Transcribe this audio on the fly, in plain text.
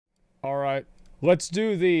All right. Let's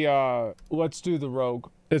do the rogue.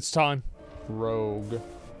 It's time. Rogue.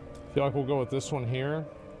 Feel like we'll go with this one here.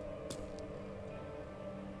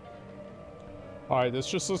 All right, this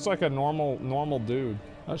just looks like a normal dude.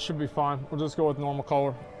 That should be fine. We'll just go with normal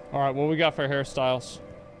color. All right, what we got for hairstyles?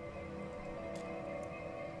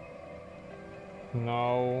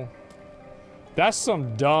 No. That's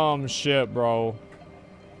some dumb shit, bro.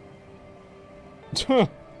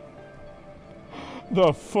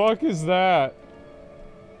 The fuck is that?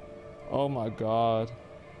 Oh my god.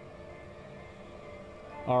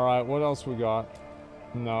 Alright, what else we got?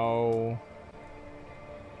 No.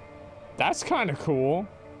 That's kind of cool.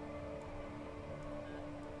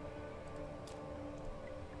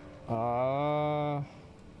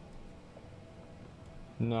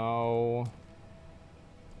 No.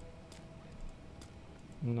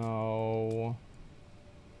 No.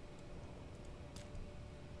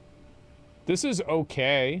 This is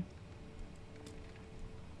okay.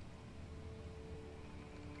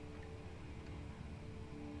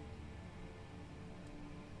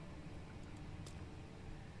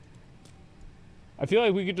 I feel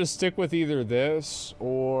like we could just stick with either this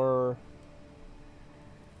or...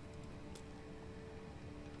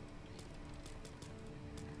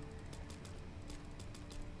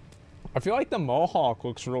 I feel like the mohawk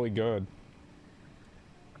looks really good.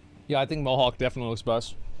 Yeah, I think mohawk definitely looks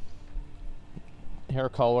best. Hair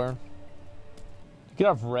color. You could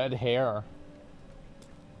have red hair.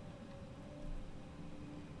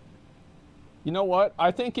 You know what?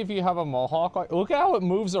 I think if you have a mohawk, like, look at how it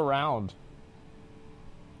moves around.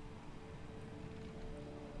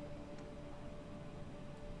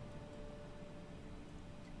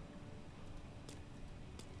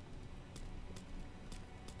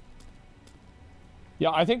 Yeah,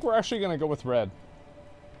 I think we're actually gonna go with red.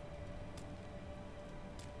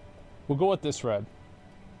 We'll go with this red.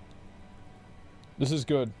 This is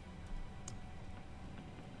good.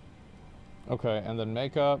 Okay, and then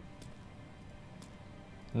makeup.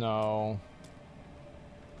 No.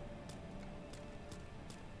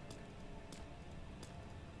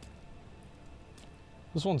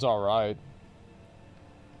 This one's alright.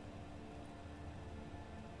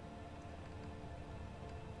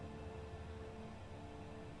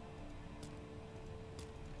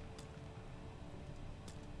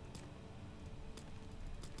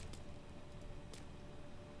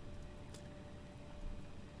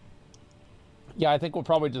 Yeah, I think we'll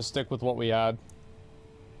probably just stick with what we had.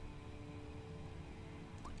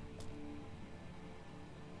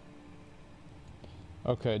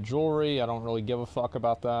 Okay, jewelry, I don't really give a fuck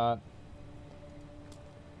about that.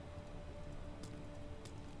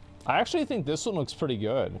 I actually think this one looks pretty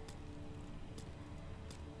good.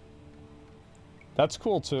 That's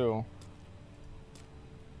cool too.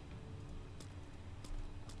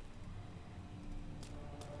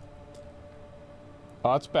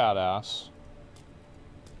 Oh, that's badass.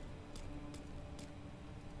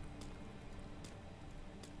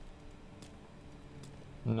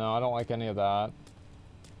 No, I don't like any of that.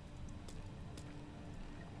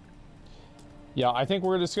 Yeah, I think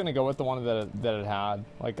we're just gonna go with the one that it had.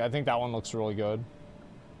 Like, I think that one looks really good.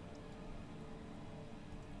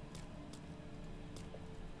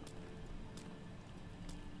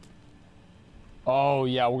 Oh,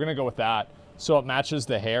 yeah, we're gonna go with that. So it matches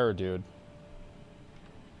the hair, dude.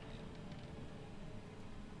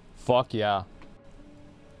 Fuck yeah.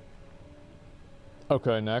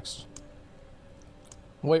 Okay, next.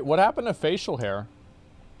 Wait, what happened to facial hair?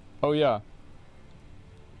 Oh, yeah.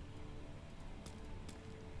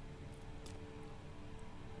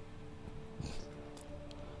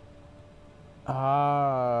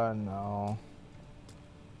 No.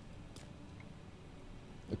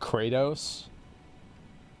 Kratos?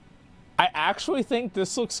 I actually think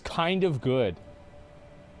this looks kind of good.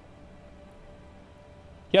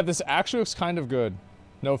 Yeah, this actually looks kind of good.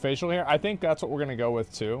 No facial hair? I think that's what we're gonna go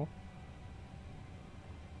with, too.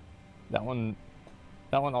 That one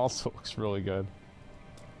also looks really good.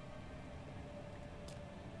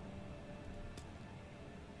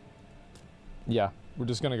 Yeah, we're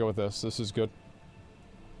just gonna go with this. This is good.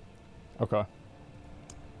 Okay.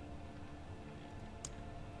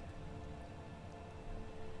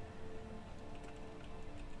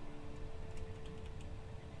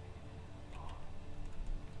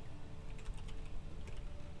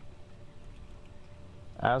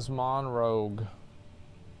 Asmon Rogue.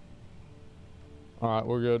 Alright,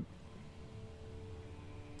 we're good.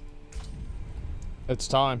 It's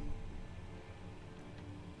time.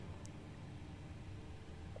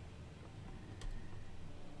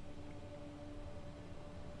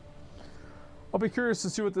 I'll be curious to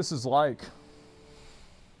see what this is like.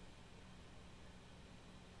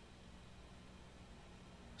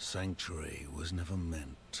 sanctuary was never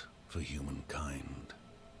meant for humankind.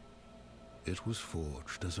 It was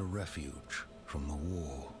forged as a refuge from the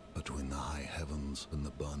war between the high heavens and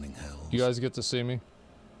the burning hells. You guys get to see me?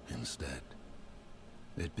 Instead,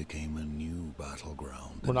 it became a new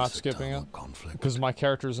battleground. We're not skipping it? Because my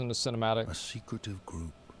character's in the cinematic. A secretive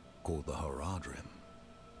group called the Haradrim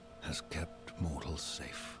has kept mortals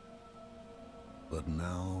safe. But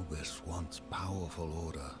now this once powerful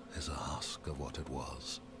order is a husk of what it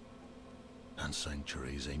was. And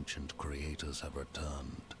Sanctuary's ancient creators have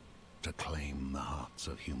returned to claim the hearts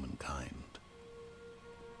of humankind.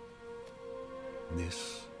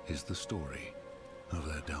 This is the story of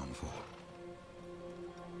their downfall.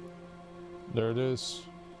 There it is.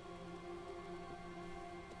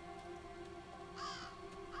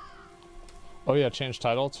 Oh yeah, change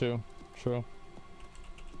title too. True.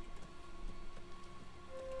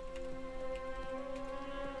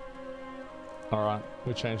 Alright,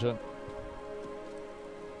 we change it.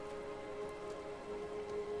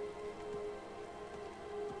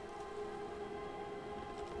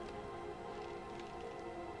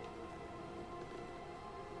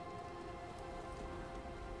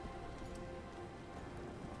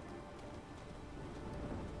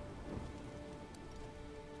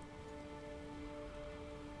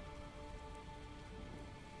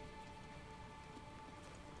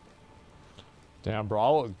 Damn, bro, I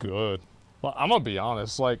look good. Well, I'm gonna be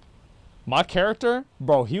honest, like, my character,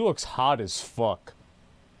 bro, he looks hot as fuck.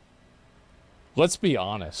 Let's be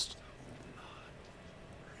honest.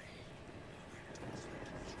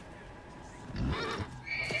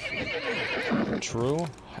 True?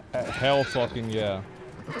 Hell fucking yeah.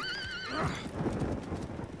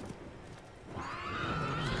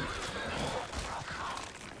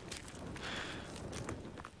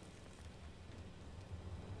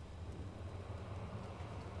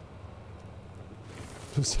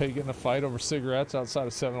 Was he getting a fight over cigarettes outside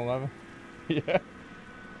of 7-Eleven? Yeah.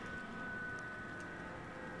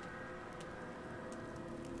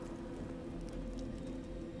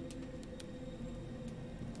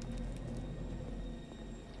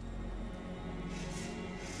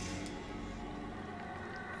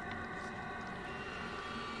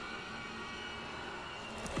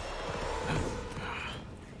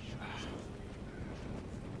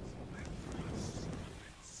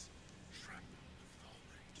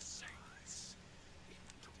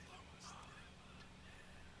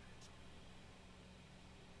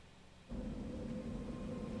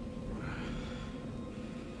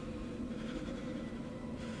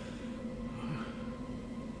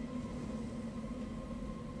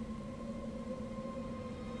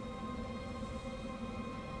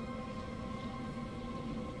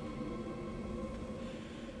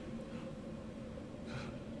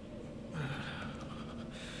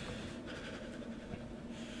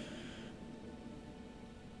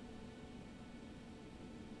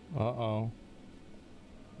 Uh-oh.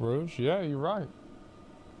 Rouge? Yeah, you're right.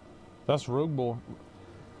 That's Rogue Boy.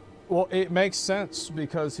 Well, it makes sense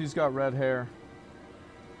because he's got red hair.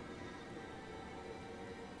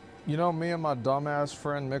 You know, me and my dumbass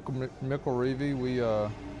friend Mickle Reevy,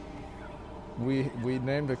 we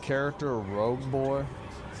named a character Rogue Boy,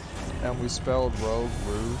 and we spelled Rogue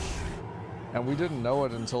Rouge, and we didn't know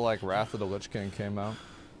it until like Wrath of the Lich King came out.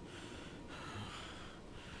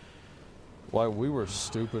 Like, we were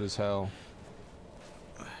stupid as hell.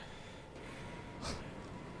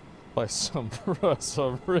 Like some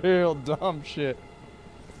real dumb shit.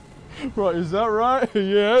 Right, is that right?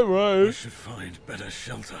 Yeah, right. I should find better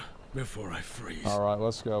shelter before I freeze. Alright,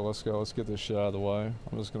 let's go, let's go. Let's get this shit out of the way.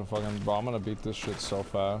 I'm just gonna fucking, bro, I'm gonna beat this shit so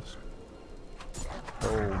fast.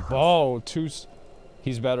 Oh,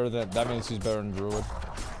 he's better than, that means he's better than Druid.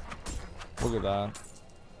 Look at that.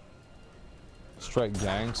 Straight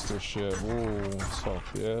gangster shit. Ooh, what's up,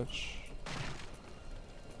 bitch?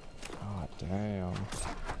 God damn.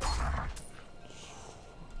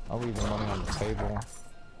 I'll leave the money on the table.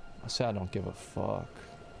 I say I don't give a fuck.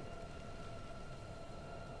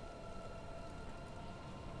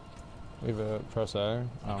 Leave it, press A.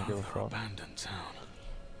 I don't give a fuck. Abandoned town.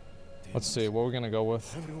 Let's see, what are we gonna go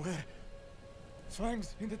with? Everywhere.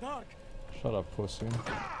 Fangs in the dark. Shut up, pussy.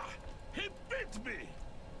 He bit me.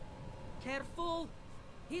 Careful!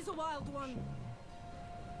 He's a wild one.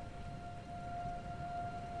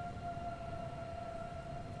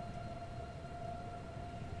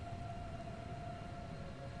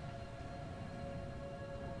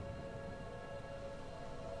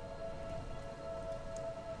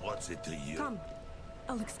 What's it to you? Come,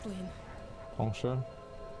 I'll explain. Function.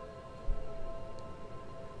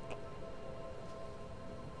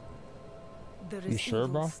 There You is sure,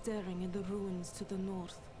 evil bro? staring in the ruins to the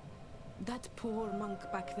north. That poor monk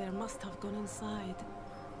back there must have gone inside.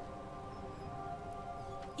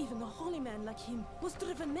 Even a holy man like him was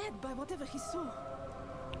driven mad by whatever he saw.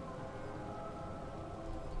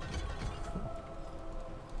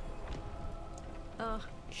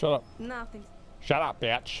 Shut up. Nothing. Shut up,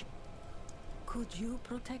 bitch. Could you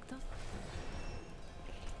protect us?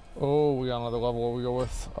 Oh, we got another level. What we go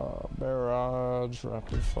with? Barrage,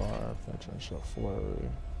 rapid fire, penetration, flurry.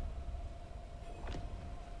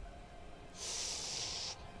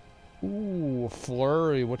 Ooh,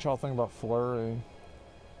 flurry. What y'all think about flurry?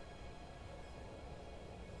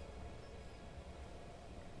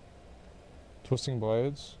 Twisting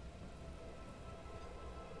blades.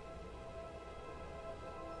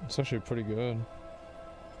 It's actually pretty good.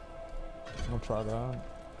 We'll try that.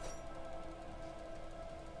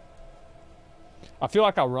 I feel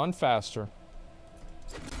like I run faster.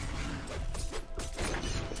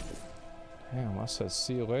 Damn, I said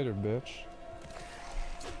see you later, bitch.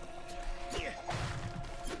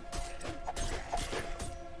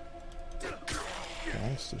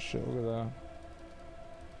 Gangsta shit, look at that.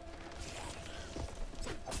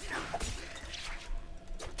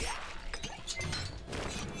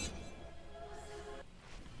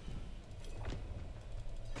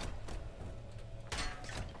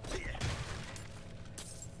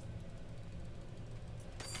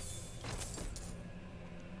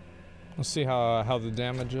 Let's see how the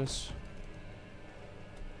damage is.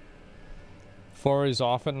 Flurry's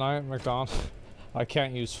off at night, McDonald. I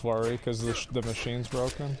can't use flurry because the machine's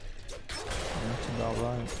broken. That's about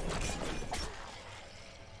right.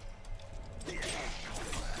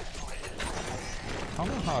 I don't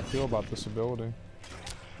know how I feel about this ability.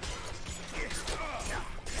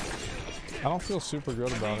 I don't feel super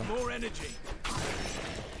good about it. More energy.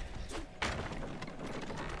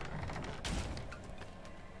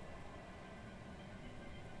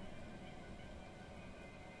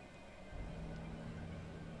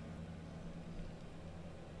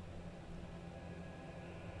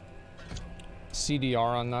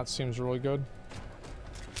 CDR on that seems really good.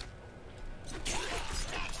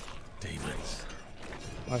 Demons.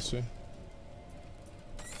 I see.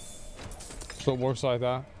 So it works like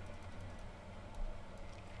that.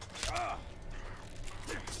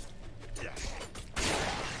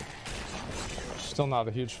 Still not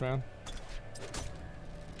a huge fan.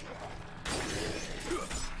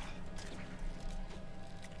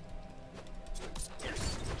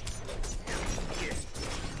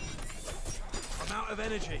 Of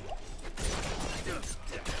energy.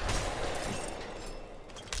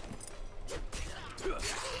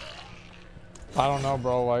 I don't know,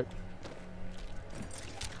 bro, like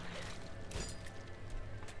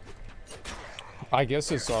I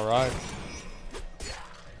guess it's all right.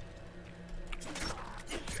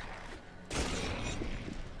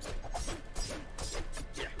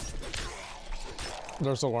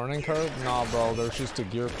 There's a learning curve? Nah, bro, there's just a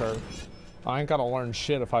gear curve. I ain't gotta learn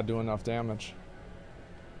shit if I do enough damage.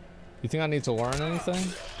 You think I need to learn anything?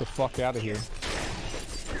 Get the fuck out of here.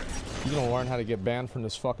 You gonna learn how to get banned from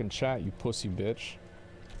this fucking chat, you pussy bitch.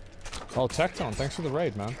 Oh, Tectone, thanks for the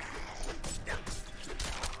raid, man.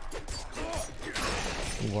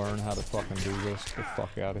 Learn how to fucking do this. Get the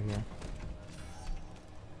fuck out of here.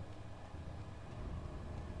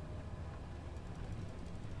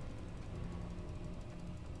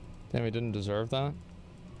 Damn, he didn't deserve that?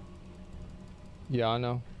 Yeah, I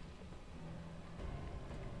know.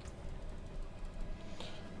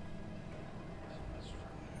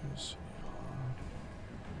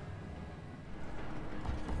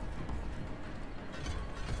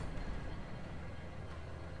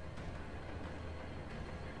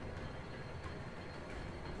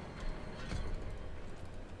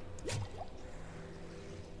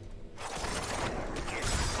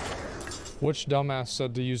 Which dumbass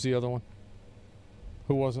said to use the other one?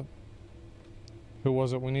 Who was it? Who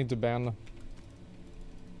was it? We need to ban them.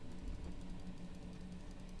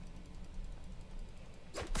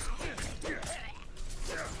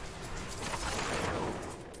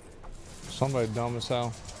 Somebody dumb as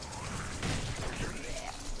hell.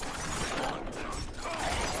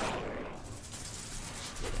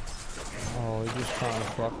 Oh, he's just trying to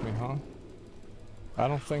fuck me, huh? I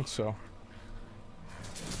don't think so.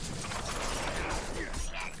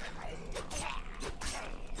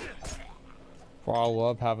 Bro, I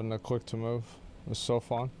love having the click to move. It's so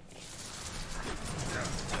fun.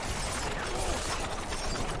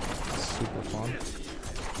 Super fun.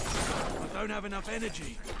 I don't have enough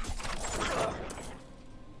energy.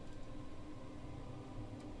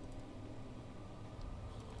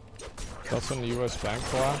 That's in the US bank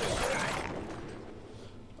collapse.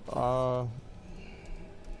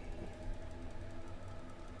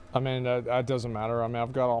 I mean, that doesn't matter. I mean,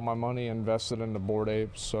 I've got all my money invested into Bored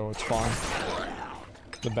Apes, so it's fine.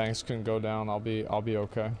 The banks can go down. I'll be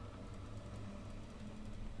okay.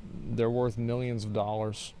 They're worth millions of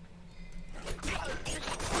dollars.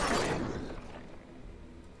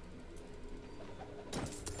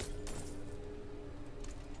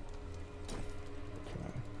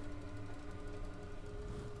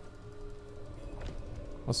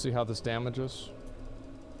 Let's see how this damages.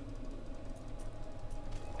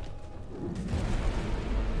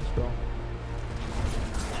 Let's go.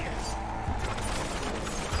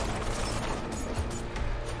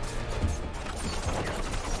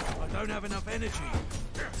 I don't have enough energy.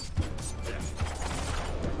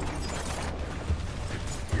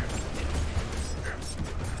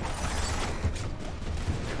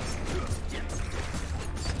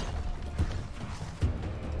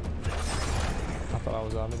 I thought I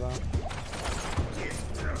was out of that.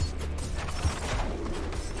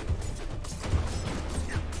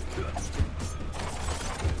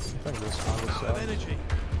 I think this kind of sucks. Energy.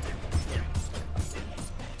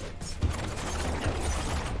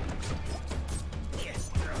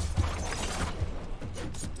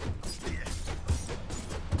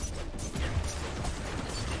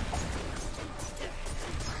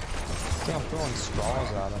 I think I'm throwing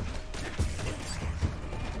straws at him.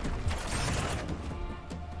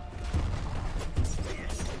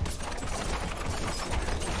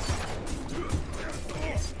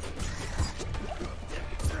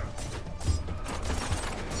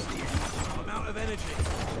 I'm out of energy.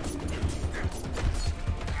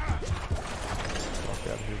 Fuck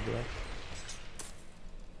out of here, bro.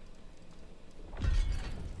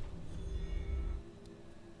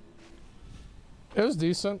 It was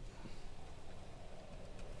decent.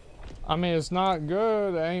 I mean, it's not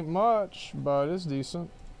good, it ain't much, but it's decent.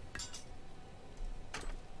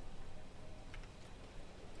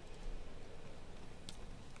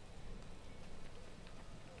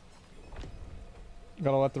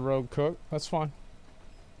 Gotta let the rogue cook, that's fine.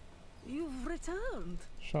 You've returned.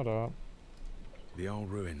 Shut up. The old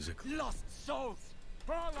ruins are Lost souls!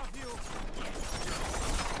 For all of you!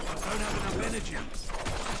 I don't have enough energy.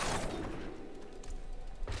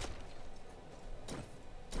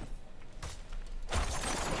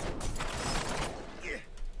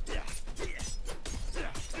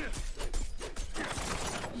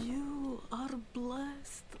 You are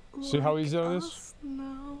blessed. See how like easy that is? us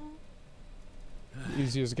now.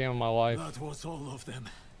 Easiest game of my life. That was all of them.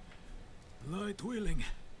 Light willing.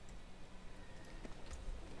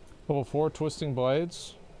 Level 4 Twisting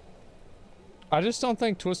Blades. I just don't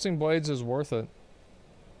think Twisting Blades is worth it.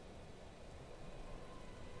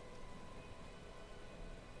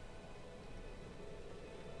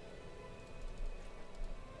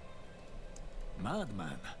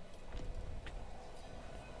 Madman.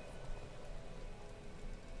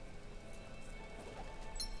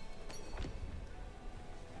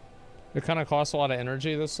 It kind of costs a lot of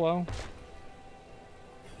energy this low.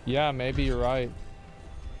 Yeah, maybe you're right.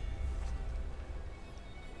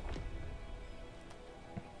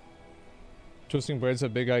 Twisting Blades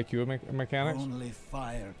have big IQ mechanics. Only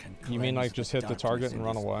fire can You mean like cleanse just hit the darkness target in and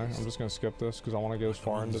run this away? place. I'm just gonna skip this because I want to get as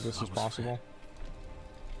far into this as possible.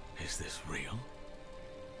 Is this real?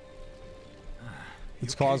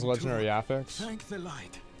 It's caused legendary affix. Thank the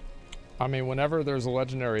light. I mean, whenever there's a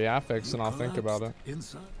legendary affix, then I'll think about it.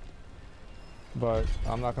 Inside. But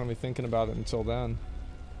I'm not gonna be thinking about it until then.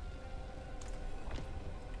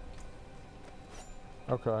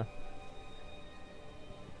 Okay.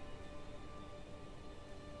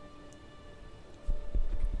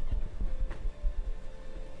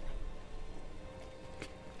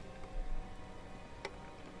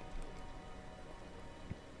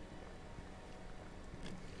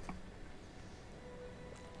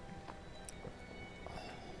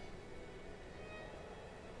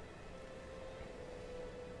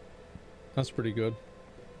 That's pretty good.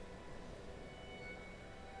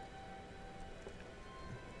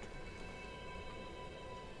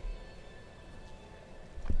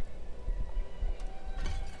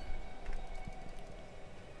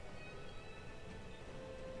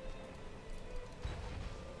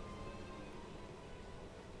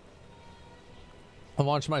 I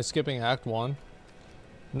watched my skipping Act 1.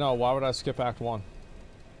 No, why would I skip Act 1?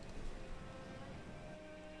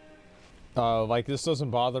 Like, this doesn't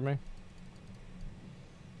bother me.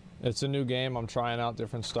 It's a new game, I'm trying out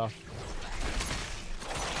different stuff.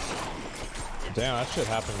 Damn, that shit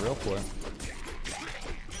happened real quick.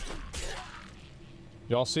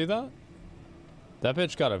 Y'all see that? That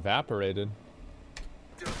bitch got evaporated.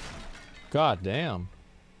 God damn.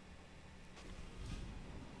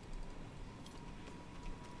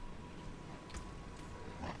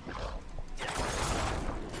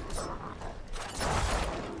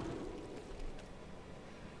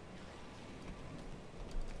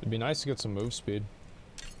 It'd be nice to get some move speed.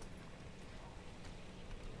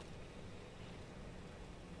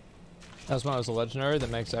 Asmon is a legendary that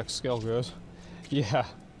makes X scale good. Yeah.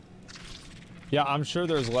 Yeah, I'm sure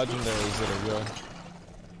there's legendaries that are good.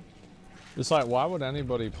 It's like, why would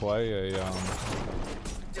anybody play a,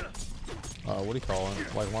 what do you call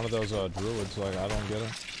it? Like one of those, druids, like, I don't get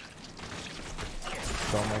it.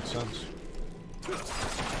 Don't make sense.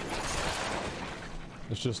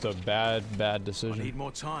 It's just a bad decision. I need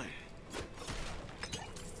more time.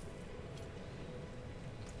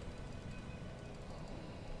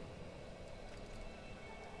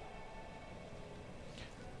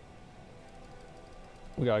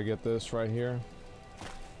 We gotta get this right here.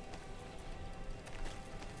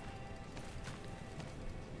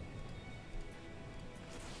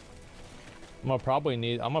 I'm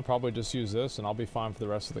gonna probably just use this and I'll be fine for the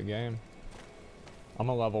rest of the game. I'm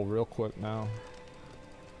gonna level real quick now.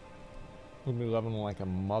 I'm gonna be leveling like a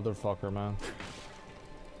motherfucker, man.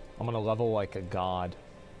 I'm gonna level like a god.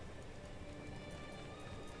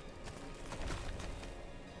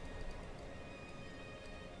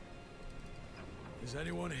 Is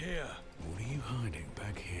anyone here? What are you hiding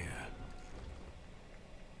back here?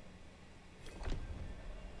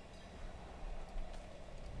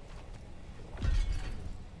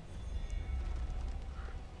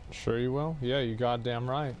 Sure you will? Yeah, you goddamn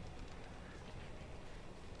right.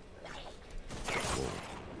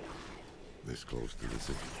 This close to the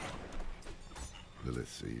city.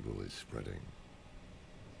 Lilith's evil is spreading.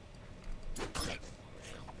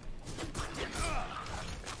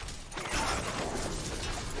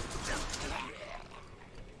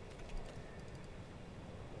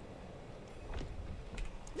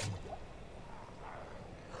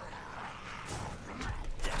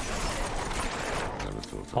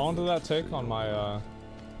 How long did that take on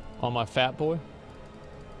my fat boy?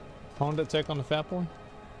 How long did it take on the fat boy?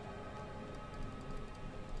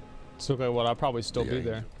 It's okay, well, I'll probably still be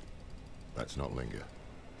there. Let's not linger.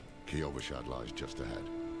 Key Overshad lies just ahead.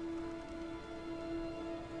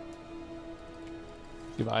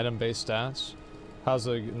 Give item-based stats. How's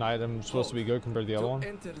an item supposed to be good compared to the other one?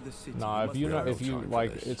 Nah, if you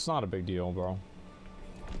like, it's not a big deal, bro.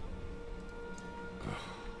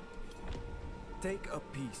 Take a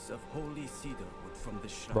piece of holy cedar wood from the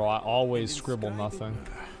shrine. Bro, I always scribble nothing.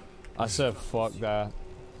 I said fuck that.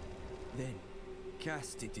 Then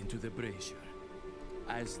cast it into the brazier.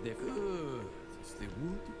 As the good is the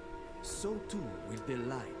wood, so too will the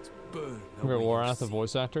light burn. We're Waranath, the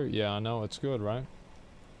voice actor? Yeah, I know, it's good, right?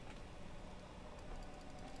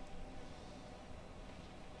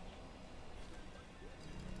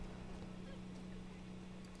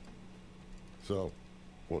 So,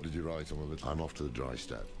 what did you write on the... I'm off to the dry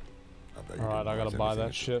step. Alright, I gotta buy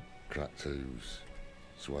that shit. Cracked hooves,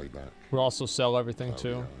 sway back. We'll also sell everything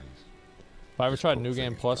too. Have I ever tried New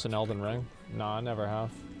Game Plus in Elden Ring? Nah, I never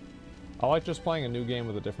have. I like just playing a new game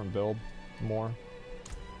with a different build more.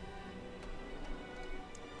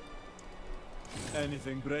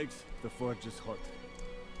 Anything breaks, the forge is hot.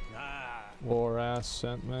 War ass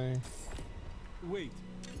sent me. Wait.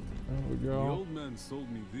 There we The go. old man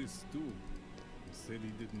sold me this too. He said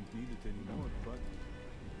he didn't need it anymore, but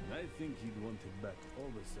I think he'd want it back all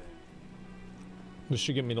the same. This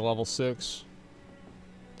should get me to level 6.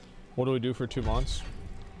 What do we do for 2 months?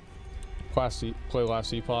 Play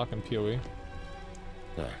Last Epoch and PoE.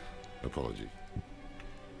 Apology.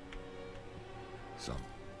 Some.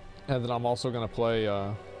 And then I'm also gonna play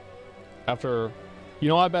after, you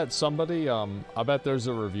know, I bet somebody, I bet there's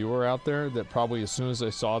a reviewer out there that probably as soon as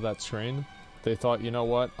they saw that screen, they thought, you know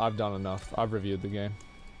what, I've done enough. I've reviewed the game.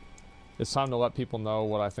 It's time to let people know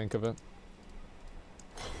what I think of it.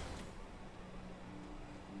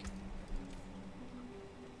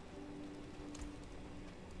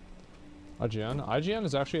 IGN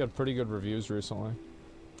has actually had pretty good reviews recently.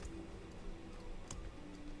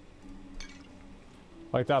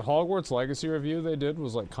 Like that Hogwarts Legacy review they did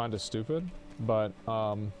was like kind of stupid, but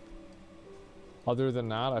other than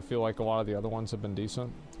that, I feel like a lot of the other ones have been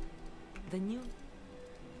decent. The new...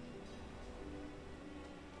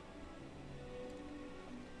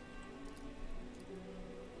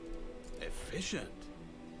 Efficient.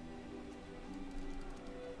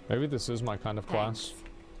 Maybe this is my kind of class.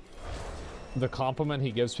 The compliment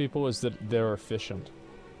he gives people is that they're efficient.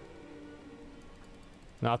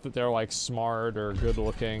 Not that they're like smart or good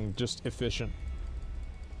looking, just efficient.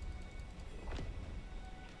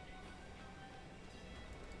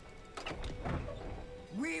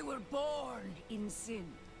 We were born in sin.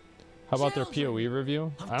 How about their PoE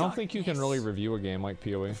review? I don't think you can really review a game like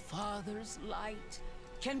PoE. Father's light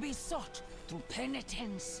can be sought through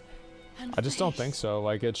penitence I just don't think so.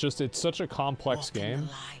 Like, it's such a complex game.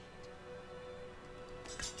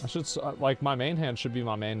 I should, like, my main hand should be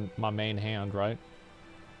my main hand, right?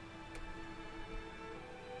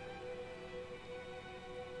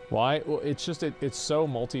 Why? Well, it's just, it's so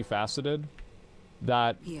multifaceted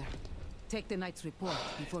that... Here, take the knight's report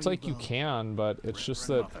before it's like you can, but it's just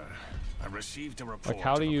that... I received a report like,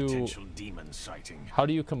 how do you... of a potential demon sighting. How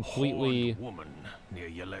do you completely... Horned woman near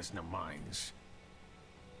Yelesna Mines.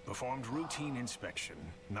 Performed routine inspection.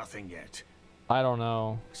 Nothing yet. I don't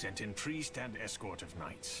know. Sent in priest and escort of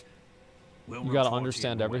knights. We'll you gotta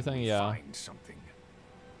understand everything, yeah. Find something.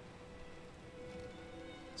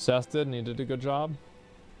 Seth did, and he did a good job.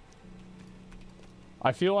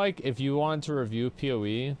 I feel like if you wanted to review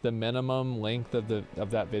PoE, the minimum length of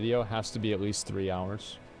that video has to be at least 3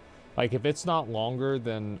 hours. Like, if it's not longer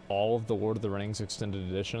than all of the Lord of the Rings extended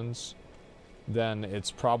editions, then it's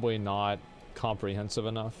probably not comprehensive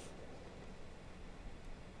enough.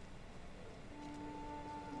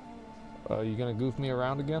 You gonna goof me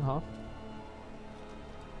around again, huh?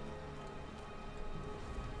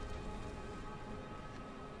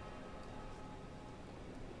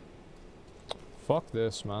 Fuck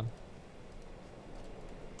this, man.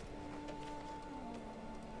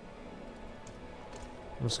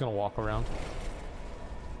 I'm just gonna walk around.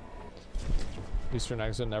 Eastern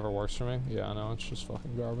exit never works for me. Yeah, I know, it's just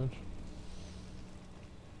fucking garbage.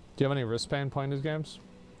 Do you have any wrist pain playing these games?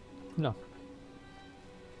 No.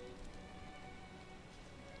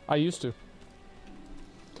 I used to.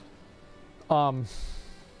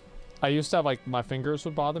 I used to have, like, my fingers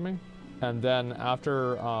would bother me. And then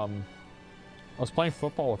after, I was playing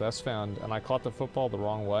football with S-Fan, and I caught the football the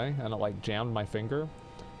wrong way, and it, like, jammed my finger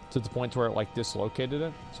to the point where it, like, dislocated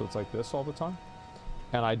it. So it's like this all the time.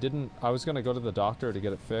 And I was gonna go to the doctor to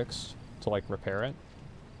get it fixed, to, like, repair it.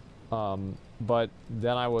 But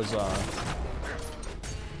then I was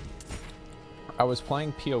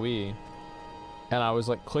playing PoE, and I was,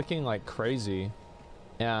 like, clicking like crazy,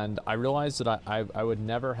 and I realized that I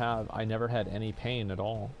never had any pain at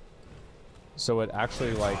all. So it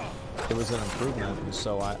actually, like, it was an improvement, and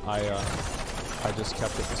so I just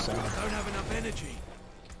kept it the same. I don't have enough energy.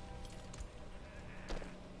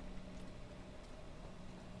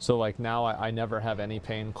 So, like, now I never have any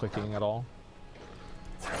pain clicking at all.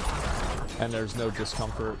 And there's no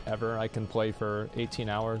discomfort ever. I can play for 18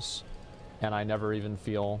 hours, and I never even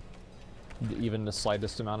feel even the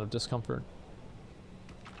slightest amount of discomfort.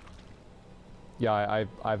 Yeah,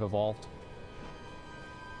 I've evolved.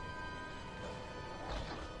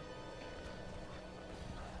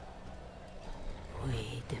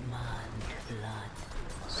 We demand blood.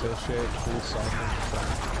 Associate free cycling.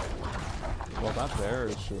 Well, that there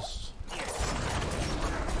is just...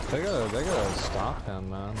 They gotta stop him,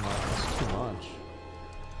 man. Like, it's too much.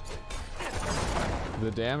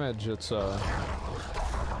 The damage, it's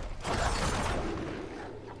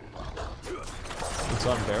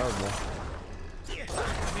unbearable. I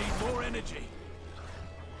need more energy.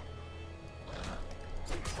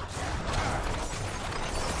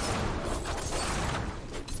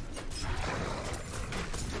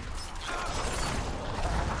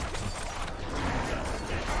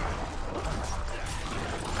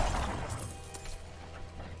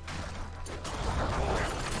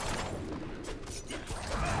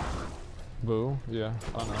 Boo, yeah,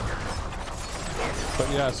 I know. But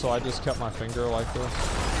yeah, so I just kept my finger like this.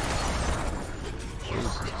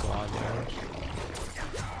 Jesus, it's a lot of damage.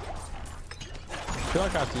 I feel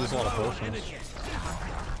like I have to use a lot of potions.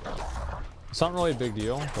 It's not really a big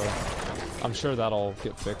deal, but I'm sure that'll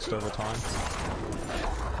get fixed over time.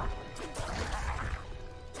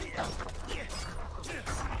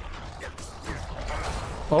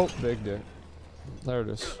 Oh, big dick. There it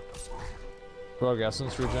is. Rogue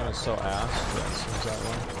Essence regen is so ass. Yeah, it seems that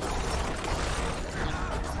way.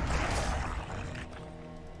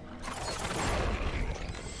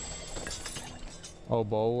 Oh,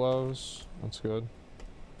 bolos. That's good.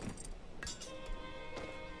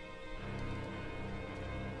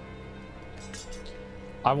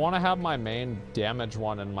 I want to have my main damage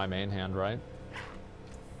one in my main hand, right?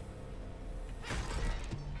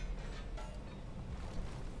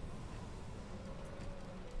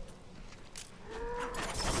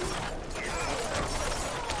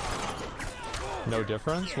 No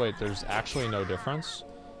difference? Wait, there's actually no difference?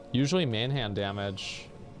 Usually main hand damage...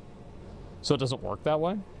 So it doesn't work that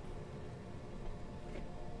way?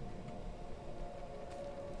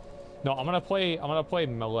 No, I'm gonna play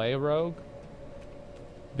melee rogue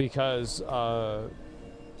because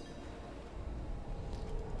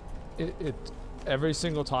every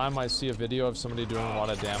single time I see a video of somebody doing a lot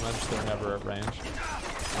of damage, they're never at range.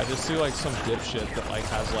 I just see like some dipshit that like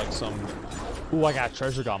has like some. Ooh, I got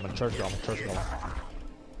treasure goblin, treasure goblin, treasure goblin.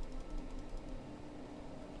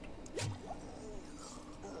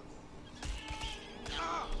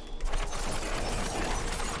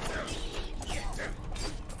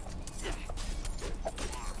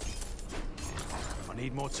 I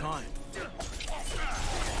need more time.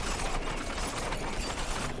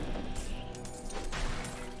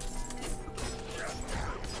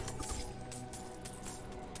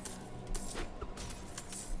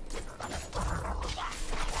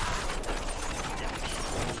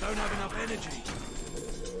 Don't have enough energy.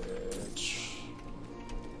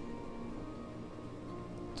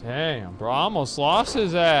 Damn, bro, I almost lost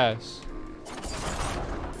his ass.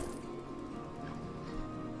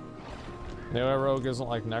 Melee rogue isn't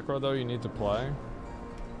like Necro though, you need to play.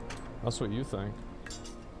 That's what you think.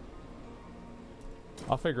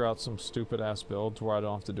 I'll figure out some stupid ass build to where I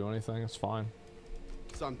don't have to do anything, it's fine.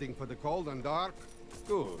 Something for the cold and dark?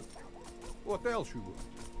 Good. What else you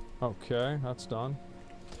want? Okay, that's done.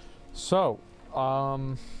 So,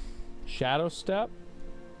 Shadow Step.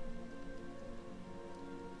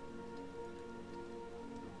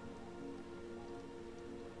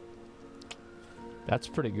 That's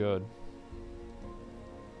pretty good.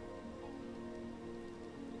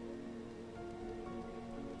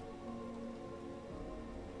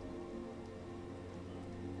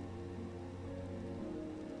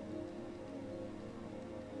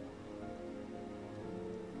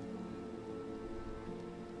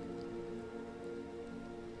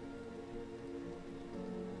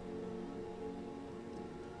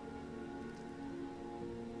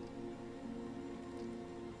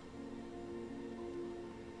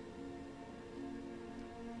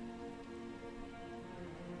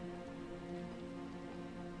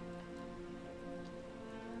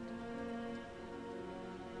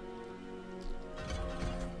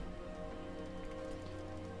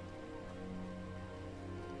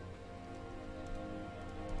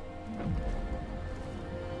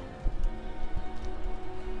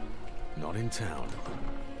 Not in town.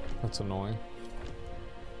 That's annoying.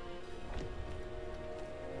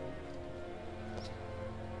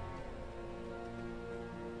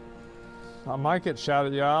 I might get Shadow,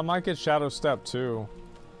 yeah, I might get Shadow Step too.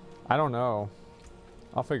 I don't know.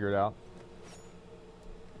 I'll figure it out.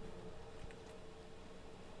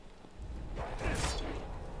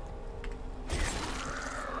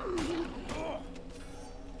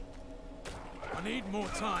 I need more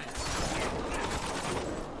time.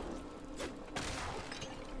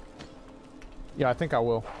 Yeah, I think I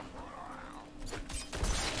will.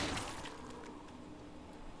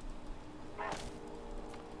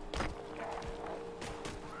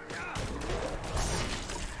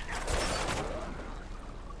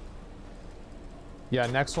 Yeah,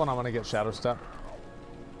 next one I'm gonna get Shadow Step.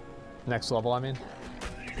 Next level, I mean.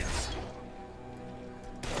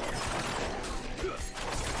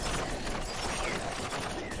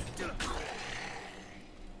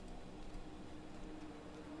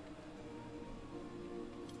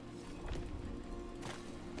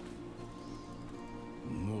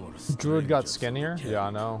 Druid got skinnier? Yeah, I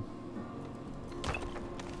know.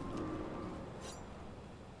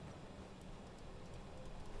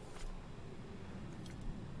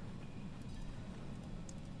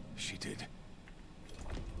 She did.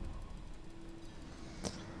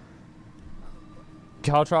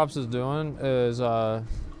 Caltrops is good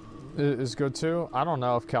too. I don't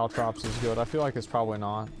know if Caltrops is good. I feel like it's probably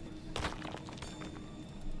not.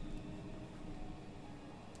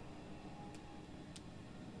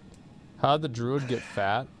 How'd the druid get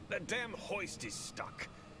fat? That damn hoist is stuck.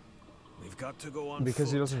 We've got to go on Because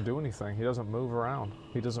foot. he doesn't do anything. He doesn't move around.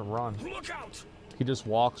 He doesn't run. Look out! He just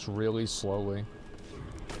walks really slowly.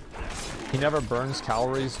 He never burns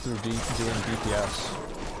calories through doing DPS.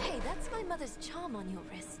 Hey, that's my mother's charm on your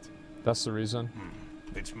wrist. That's the reason.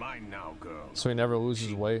 It's mine now, girl. So he never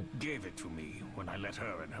loses weight. Gave it to me when I let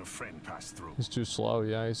her and her friend pass through. He's too slow,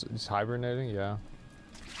 yeah. He's hibernating, yeah.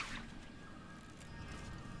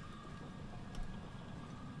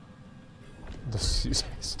 He's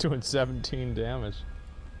doing 17 damage.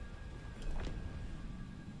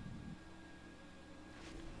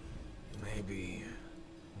 Maybe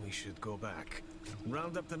we should go back.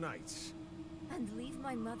 Round up the knights. And leave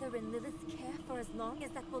my mother in Lilith's care for as long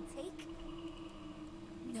as that will take?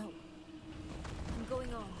 No. I'm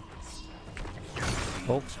going on.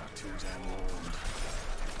 Oh. Are too damn old.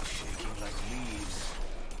 Shaking like leaves.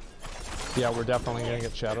 Yeah, we're definitely gonna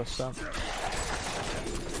get Shadow Step.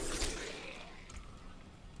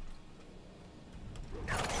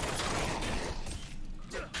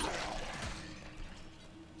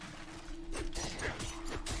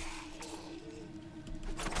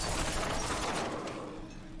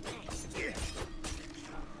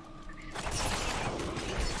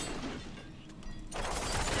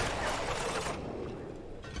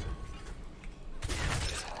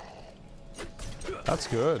 That's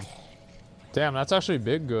good. Damn, that's actually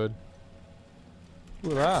big good.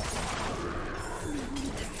 Look at that.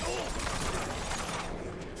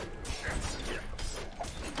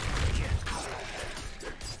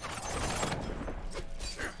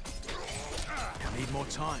 Need more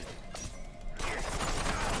time.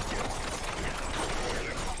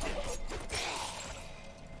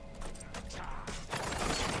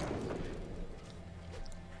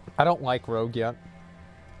 I don't like Rogue yet.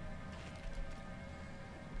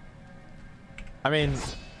 I mean,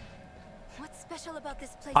 What's special about this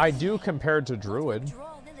place? I do compared to Druid.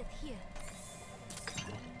 Draw Lilith here.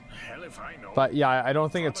 Hell if I know. But yeah, I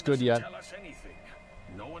don't think it's good yet. Tell us anything.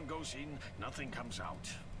 No one goes in, nothing comes out.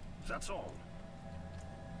 That's all.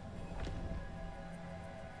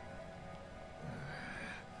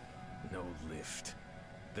 No lift.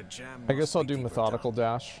 The jam. I guess I'll do methodical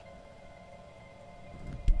dash.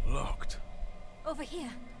 Locked. Over here.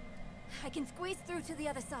 I can squeeze through to the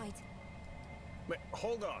other side. Wait,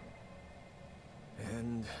 hold on.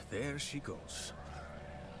 And there she goes.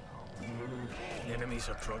 Enemies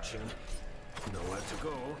approaching. Nowhere to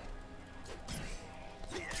go.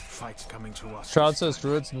 Fight's coming to us. Shroud says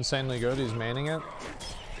Druid's insanely good. He's maining it.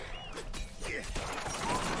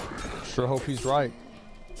 Sure hope he's right.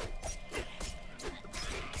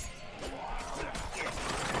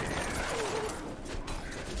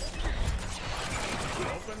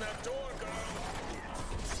 Open that door, girl.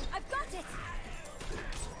 I've got it.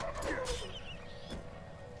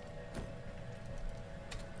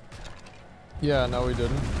 Yeah, no, he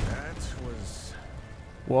didn't. That was.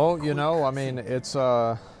 Well, you know, I mean, it's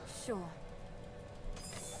Sure.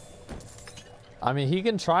 I mean, he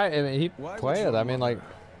can try. I mean, he play it. I mean, like,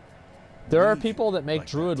 there are people that make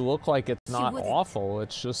Druid look like it's not awful.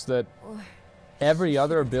 It's just that every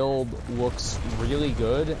other build looks really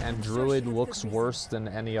good, and Druid looks worse than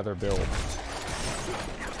any other build.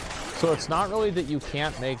 So it's not really that you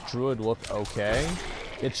can't make Druid look okay.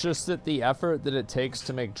 It's just that the effort that it takes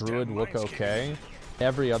to make Druid look okay,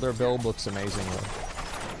 every other build looks amazingly.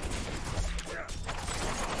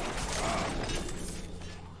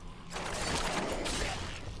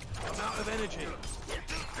 I'm out of energy.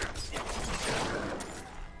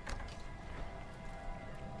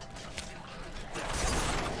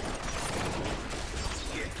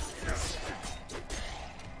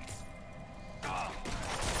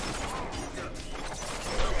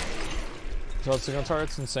 So single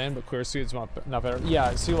target's insane, but clear speed's not better.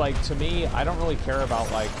 Yeah, see, like, to me, I don't really care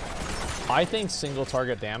about, like, I think single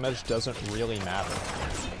target damage doesn't really matter.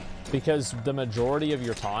 Because the majority of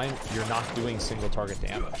your time, you're not doing single target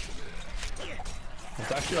damage.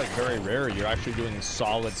 It's actually, like, very rare you're actually doing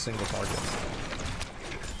solid single targets.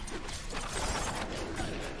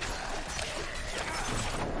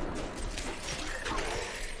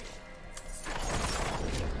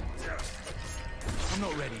 I'm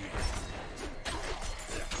not ready yet.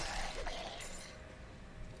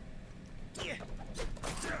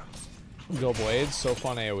 Go Blades, so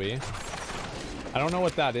fun AoE. I don't know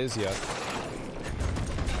what that is yet.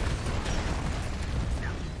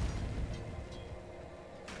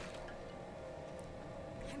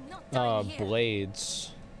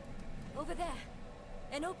 Blades. Over there.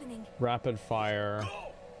 An opening. Rapid fire.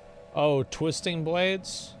 Oh, twisting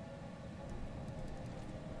blades?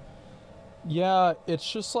 Yeah, it's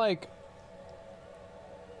just like...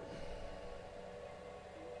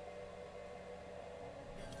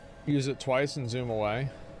 Use it twice and zoom away.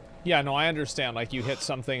 Yeah, no, I understand. Like, you hit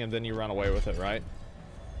something and then you run away with it, right?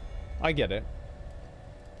 I get it.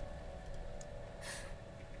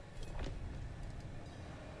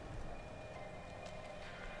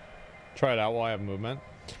 Try it out while I have movement.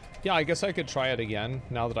 Yeah, I guess I could try it again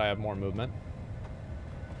now that I have more movement.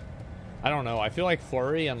 I don't know. I feel like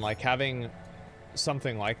flurry and like having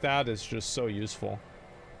something like that is just so useful.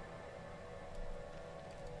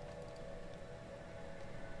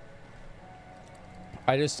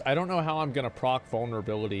 I don't know how I'm gonna proc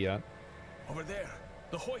vulnerability yet. Over there,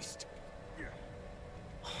 the hoist.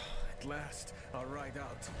 At last, I'll ride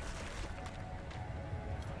out.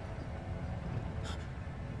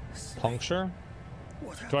 Puncture?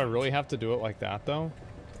 Do I really have to do it like that though?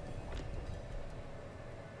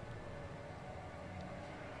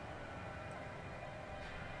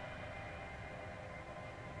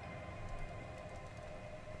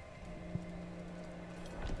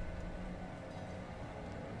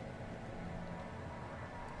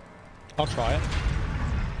 I'll try it.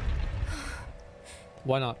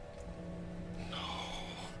 Why not?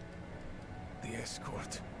 The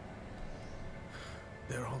escort.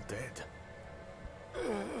 They're all dead.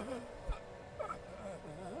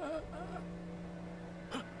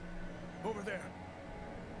 Over there.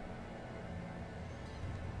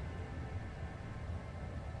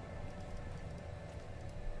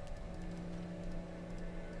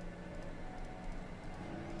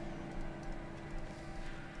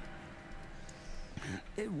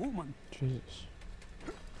 A woman. Jesus.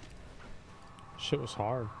 Shit was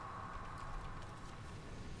hard.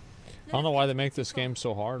 I don't know why they make this game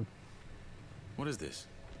so hard. What is this?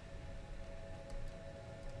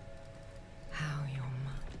 How your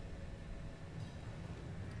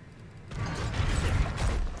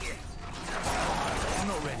I'm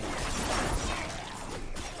not ready yet.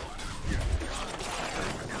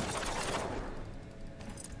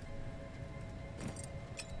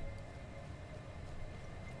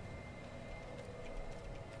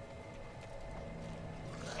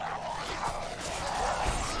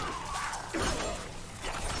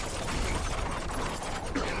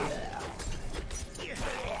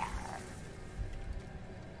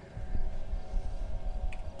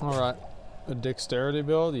 Alright. A dexterity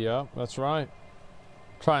build? Yeah, that's right.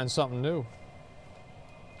 Trying something new.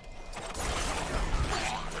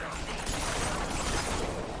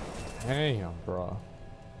 Damn, bro.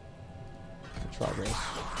 Let's try this.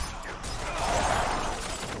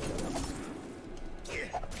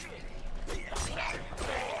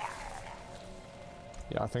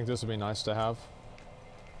 Yeah, I think this would be nice to have.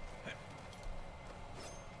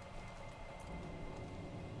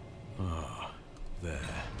 There.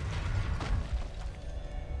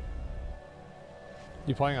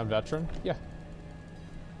 You playing on veteran? Yeah.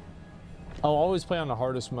 I'll always play on the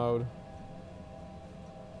hardest mode.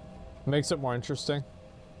 Makes it more interesting.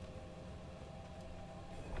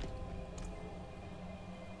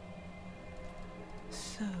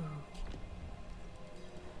 so.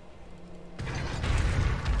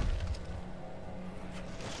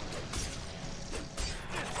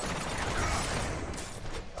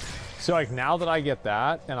 So like now that I get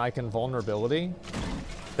that and I can vulnerability,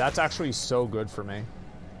 that's actually so good for me.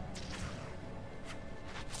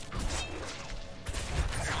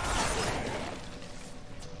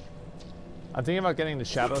 I'm thinking about getting the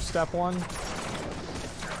Shadow Step one.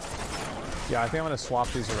 Yeah, I think I'm gonna swap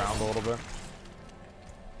these around a little bit.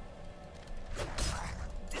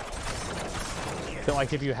 So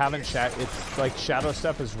like if you haven't it's like Shadow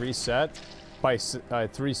Step is reset by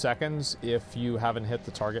 3 seconds if you haven't hit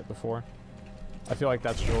the target before. I feel like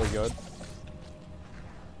that's really good.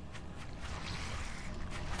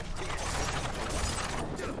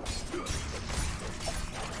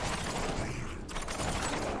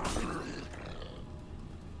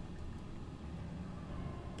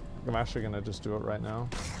 I'm actually gonna just do it right now.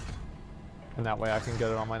 And that way I can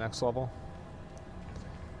get it on my next level.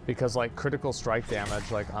 Because like critical strike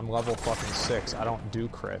damage, like I'm level fucking 6, I don't do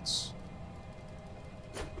crits.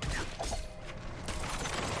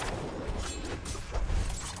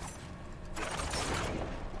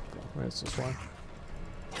 Wait, it's this one.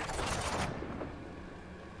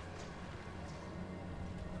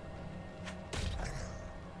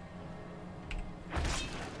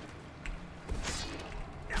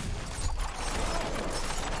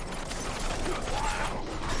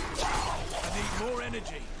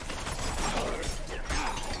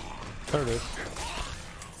 There it is.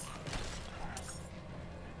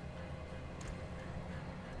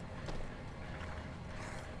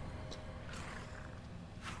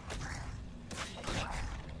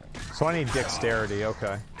 So I need dexterity,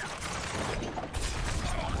 okay.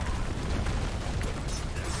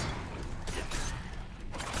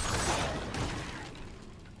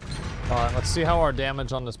 Alright, let's see how our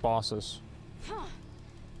damage on this boss is.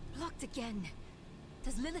 Blocked again.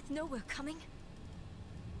 Does Lilith know we're coming?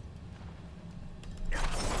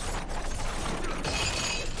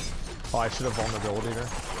 Oh, I should have vulnerability there.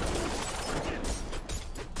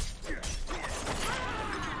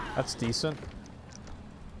 That's decent.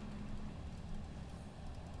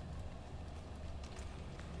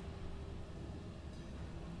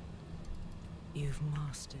 You've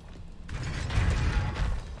mastered.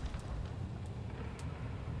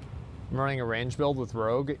 I'm running a range build with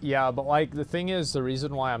Rogue. Yeah, but like the thing is, the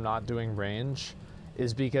reason why I'm not doing range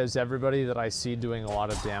is because everybody that I see doing a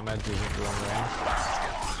lot of damage isn't doing range.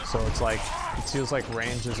 So it's like, it feels like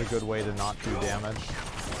range is a good way to not do damage.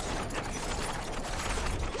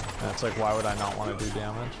 And it's like, why would I not want to do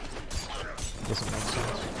damage? Doesn't make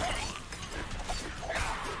sense.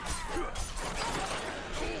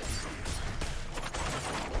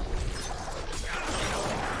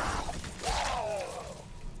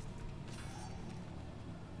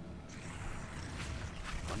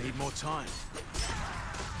 I need more time.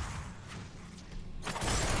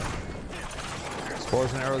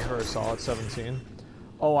 Spores and arrows very solid, 17.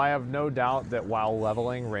 Oh, I have no doubt that while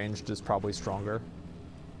leveling, ranged is probably stronger.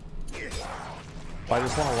 But I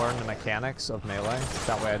just want to learn the mechanics of melee.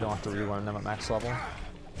 That way I don't have to relearn them at max level.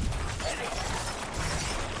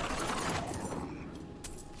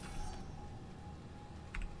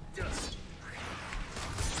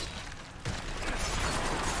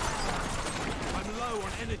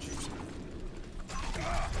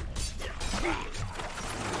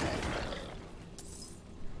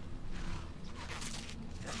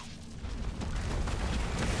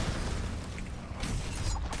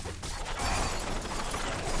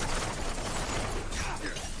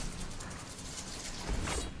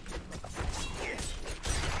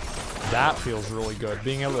 That feels really good.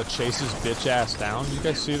 Being able to chase his bitch ass down. You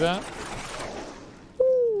guys see that?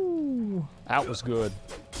 Woo! That was good.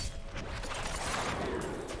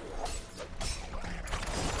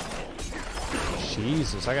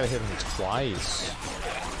 Jesus, I gotta hit him twice.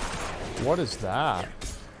 What is that?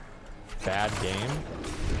 Bad game?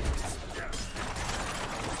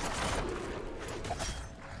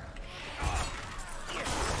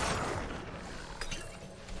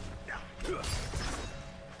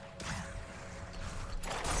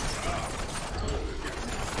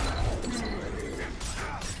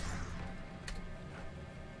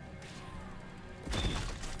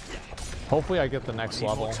 Hopefully I get the next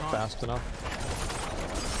level fast enough.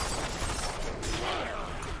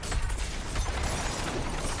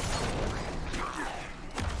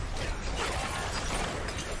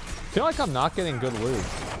 I feel like I'm not getting good loot.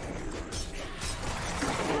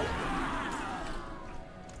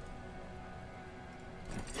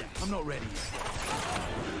 I'm not ready yet.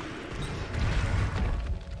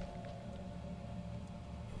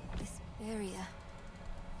 This barrier.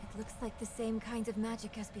 It looks like the same kind of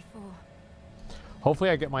magic as before. Hopefully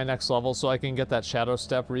I get my next level so I can get that shadow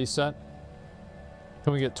step reset.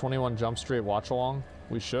 Can we get 21 Jump Street watch along?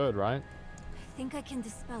 We should, right? I think I can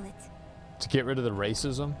dispel it. To get rid of the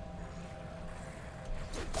racism.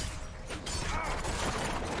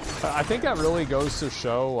 I think that really goes to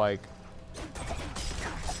show, like,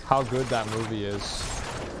 how good that movie is.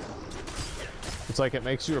 It's like it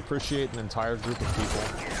makes you appreciate an entire group of people.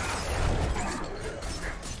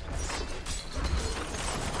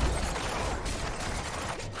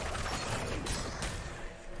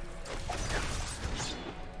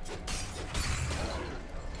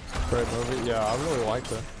 Great movie. Yeah, I really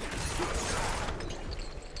liked it. I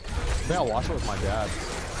think I watched it with my dad.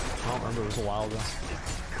 I don't remember, it was a while ago.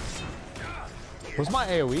 Where's my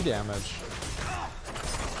AoE damage?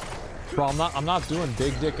 Bro, I'm not doing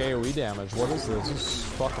big dick AoE damage. What is this? This is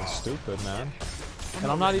fucking stupid, man.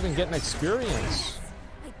 And I'm not even getting experience.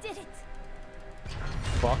 I did it.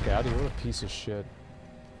 Fuck out of here, what a piece of shit.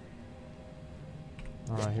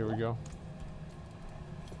 Alright, here we go.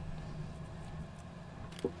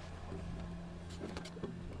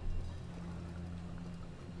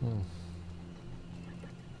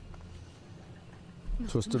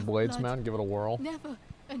 Twisted Blades, man, give it a whirl. Never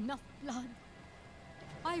enough blood.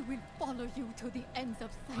 I will follow you to the ends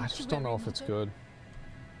of sanctuary. I just don't know if it's good.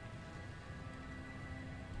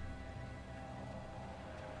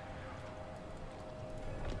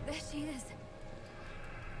 There she is.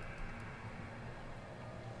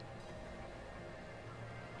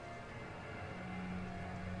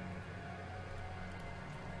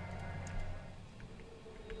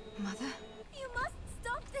 Mother? You must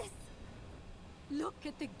stop this. Look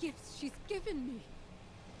at the gifts she's given me.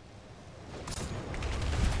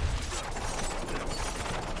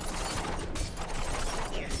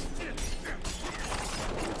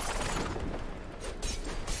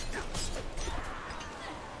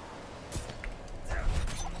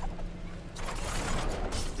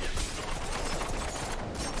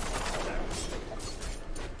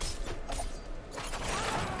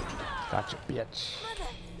 Gotcha, bitch.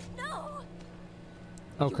 Mother, no!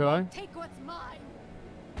 Okay. Take what's mine.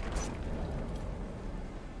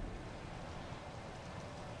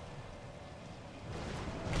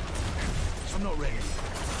 I'm not ready.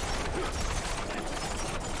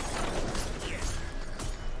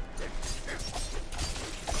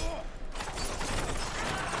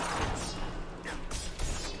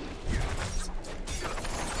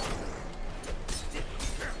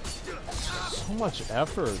 So much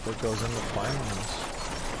effort that goes into playing this.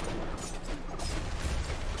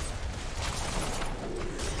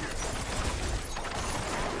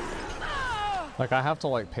 Like, I have to,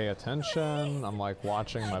 like, pay attention. I'm, like,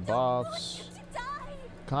 watching my buffs.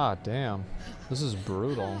 God damn. This is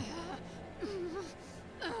brutal.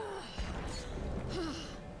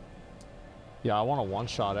 Yeah, I want to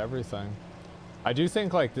one-shot everything. I do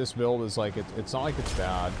think, like, this build is, like, it's not like it's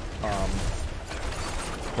bad.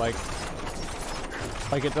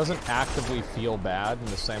 Like, it doesn't actively feel bad in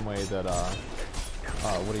the same way that,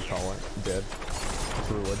 what do you call it? Did.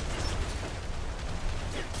 Druid.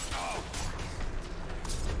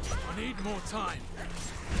 I need more time.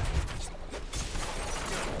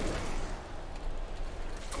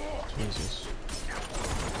 Jesus.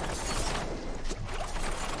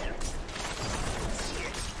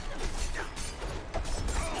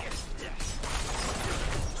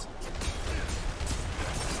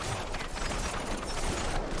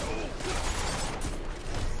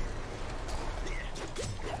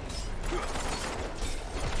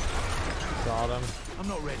 I'm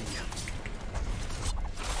not ready yet.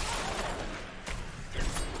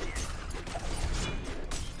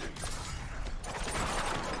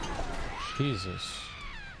 Jesus.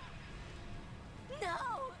 No!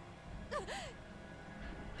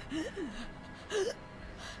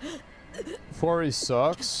 4E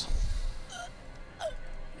sucks.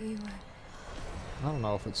 You I don't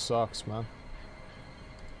know if it sucks, man.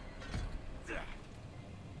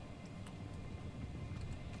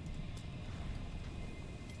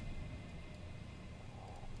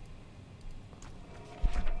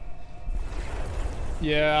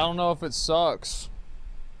 Yeah, I don't know if it sucks.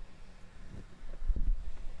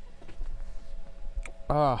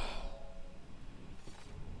 How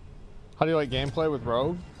do you like gameplay with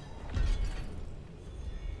Rogue?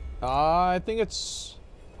 I think it's...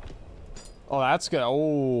 Oh, that's good.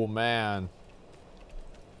 Oh, man.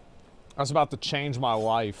 That's about to change my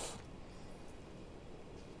life.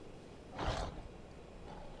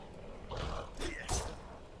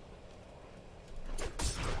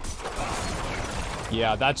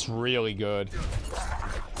 Yeah, that's really good.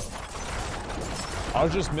 I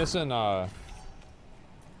was just missing,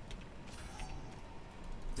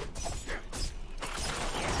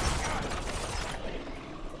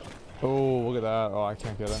 Oh, look at that. Oh, I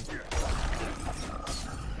can't get it.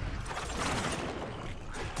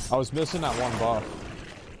 I was missing that one buff.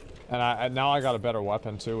 And now I got a better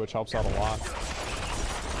weapon too, which helps out a lot.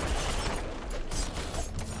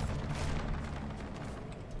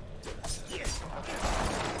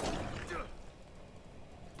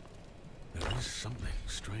 There is something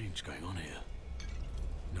strange going on here.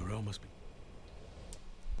 Nero must be...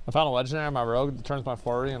 I found a legendary on my rogue that turns my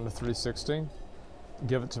 40 into 360.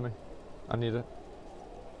 Give it to me. I need it.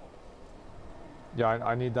 Yeah,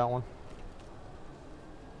 I need that one.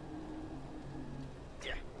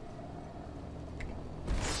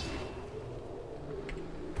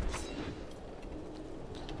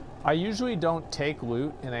 I usually don't take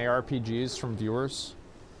loot in ARPGs from viewers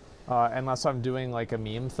unless I'm doing like a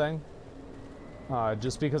meme thing.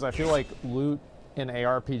 Just because I feel like loot in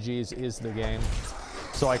ARPGs is the game.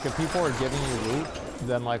 So like if people are giving you loot,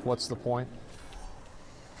 then like what's the point?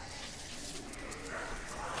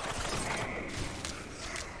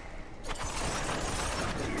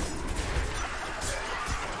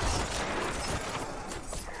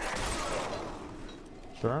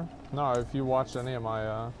 Sure. No, if you watched any of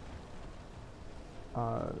my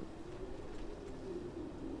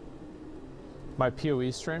my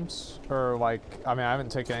PoE streams, or like, I mean, I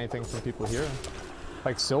haven't taken anything from people here.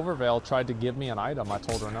 Like Silverveil tried to give me an item, I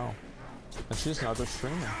told her no. And she's another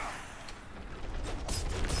streamer.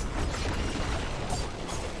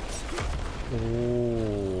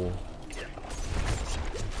 Ooh.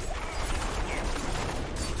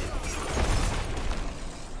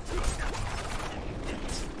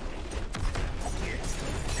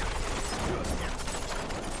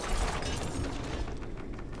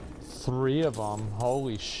 Three of them.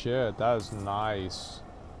 Holy shit, that is nice.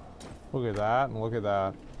 Look at that and look at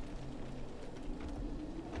that.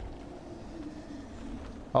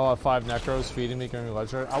 I'll have 5 necros feeding me during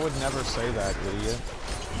legendary. I would never say that, idiot.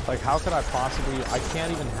 Like, how could I possibly? I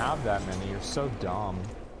can't even have that many. You're so dumb.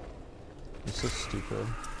 You're so stupid.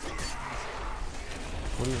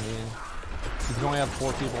 What do you mean? You can only have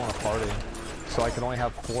 4 people in a party, so I can only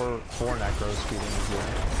have four necros feeding me here.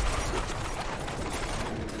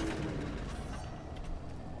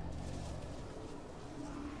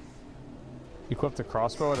 Equip the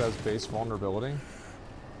crossbow, it has base vulnerability.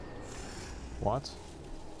 What?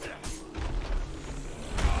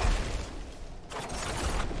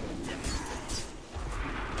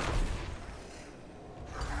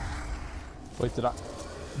 Wait, did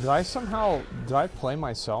I play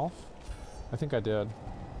myself? I think I did.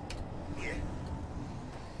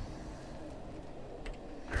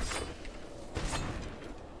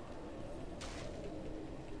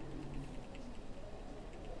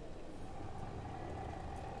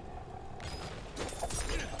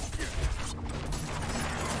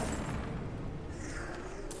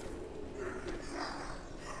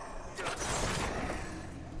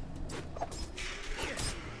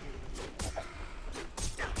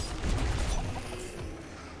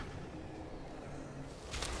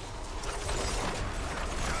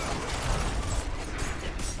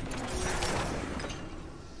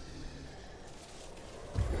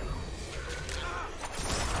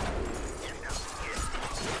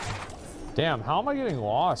 Damn, how am I getting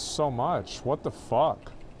lost so much? What the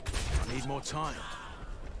fuck? Need more time.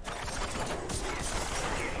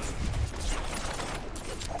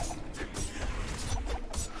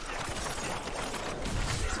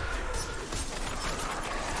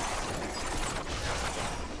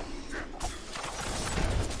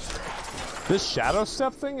 This shadow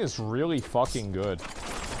step thing is really fucking good.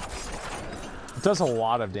 It does a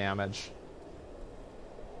lot of damage.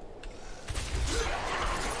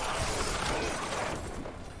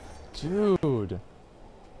 Dude.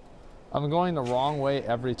 I'm going the wrong way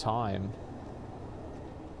every time.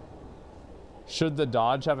 Should the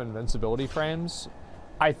dodge have invincibility frames?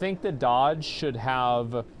 I think the dodge should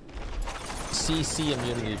have CC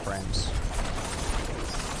immunity frames.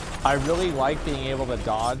 I really like being able to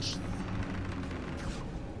dodge.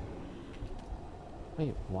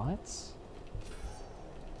 Wait, what?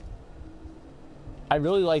 I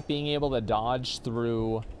really like being able to dodge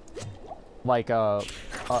through like a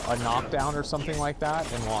knockdown or something like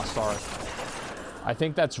that in Lost Ark. I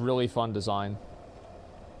think that's really fun design.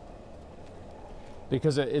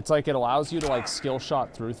 Because it's like it allows you to like skill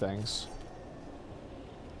shot through things.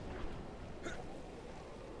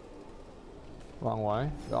 Wrong way?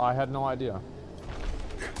 I had no idea.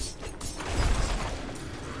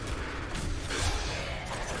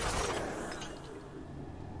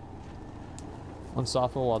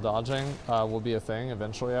 Unstoppable while dodging will be a thing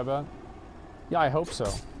eventually, I bet. Yeah, I hope so.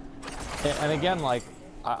 And again, like,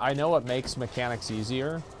 I know it makes mechanics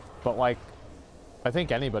easier, but like, I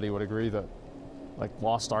think anybody would agree that like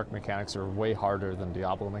Lost Ark mechanics are way harder than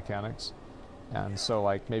Diablo mechanics. And so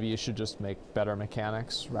like, maybe you should just make better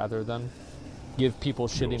mechanics rather than give people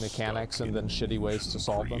shitty mechanics and then shitty ways to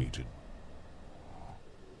solve them.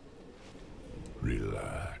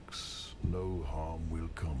 Relax. No harm will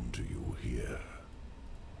come to you here.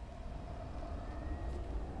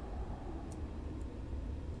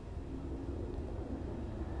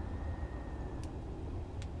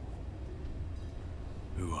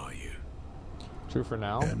 Who are you? True for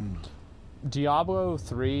now. Diablo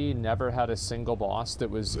 3 never had a single boss that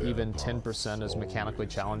was even 10% as mechanically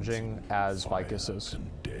challenging as Vicus's.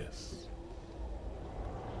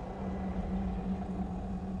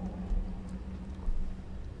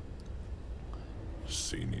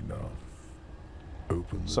 Seen enough.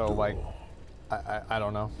 Open the so door. Like, I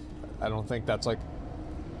don't know. I don't think that's like...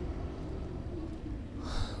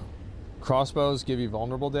 Crossbows give you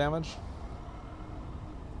vulnerable damage.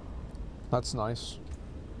 That's nice.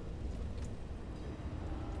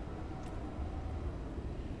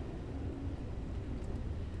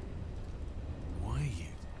 Why you?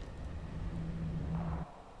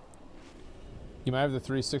 You might have the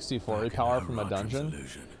 360 flurry power from a dungeon.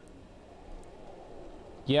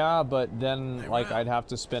 Yeah, but then like I'd have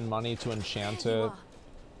to spend money to enchant it.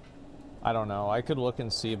 I don't know. I could look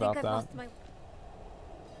and see about that.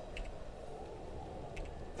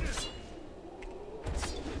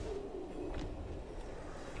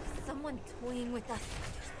 Someone toying with us.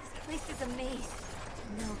 This place is a maze.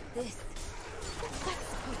 No, this. What's that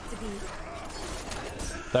supposed to be?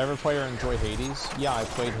 Did I ever play or enjoy Hades? Yeah, I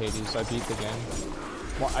played Hades. I beat the game.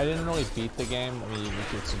 Well, I didn't really beat the game. I mean,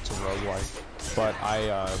 it's a roguelike. But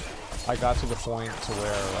I got to the point to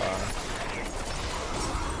where,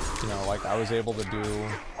 you know, like I was able to do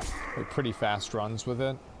like, pretty fast runs with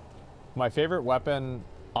it. My favorite weapon,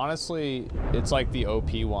 honestly, it's like the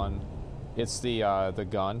OP one. It's the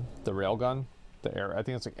gun, the rail gun, I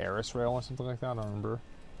think it's like Eris rail or something like that. I don't remember.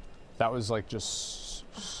 That was like just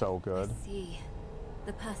so good. I see.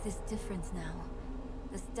 The path is different now.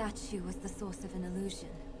 The statue was the source of an illusion.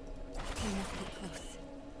 We must be close.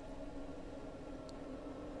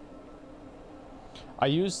 I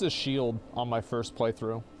used the shield on my first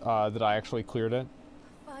playthrough that I actually cleared it.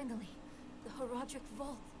 Finally, the Horadric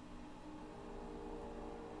Vault.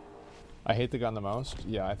 I hate the gun the most.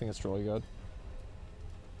 Yeah, I think it's really good.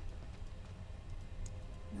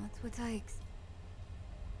 Not what I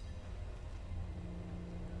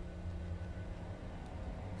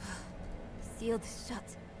sealed shut.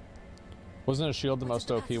 Wasn't a shield the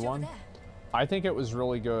most OP one? I think it was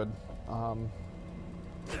really good. I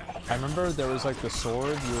remember there was like the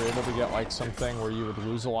sword, you were able to get like something where you would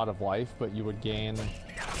lose a lot of life, but you would gain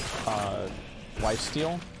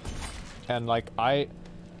lifesteal. And like I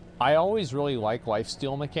always really like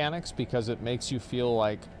lifesteal mechanics because it makes you feel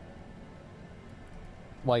like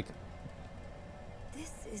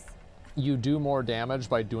this is... you do more damage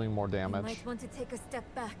by doing more You damage. might want to take a step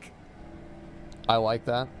back. I like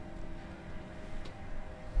that.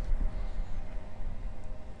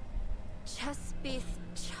 Chespith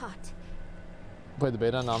Chut. Played the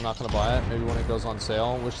beta, now I'm not gonna buy it. Maybe when it goes on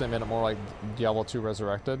sale. Wish they made it more like Diablo 2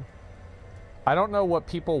 Resurrected. I don't know what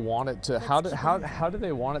people want it to. How do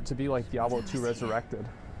they want it to be like Diablo 2 Resurrected?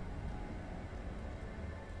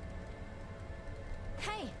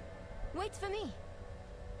 Hey, wait for me.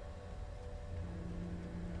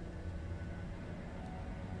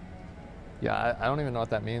 Yeah, I don't even know what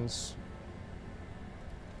that means.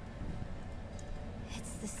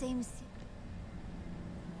 It's the same.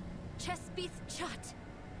 Chespith Chut.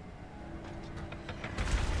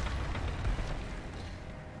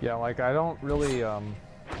 Yeah, like I don't really, I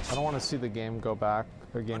don't want to see the game go back,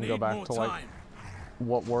 to like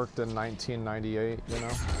what worked in 1998, you know?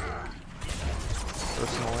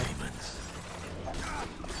 Personally.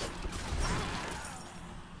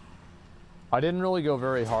 I didn't really go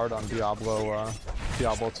very hard on Diablo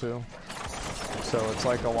 2. So it's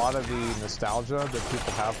like a lot of the nostalgia that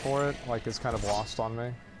people have for it, like, is kind of lost on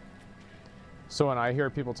me. So when I hear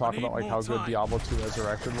people talk about like how good Diablo 2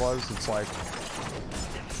 Resurrected was, it's like,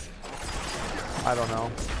 I don't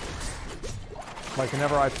know. Like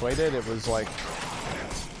whenever I played it, it was like,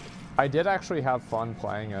 I did actually have fun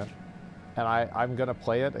playing it. And I'm gonna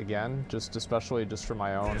play it again, especially for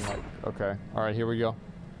my own, like, okay. Alright, here we go.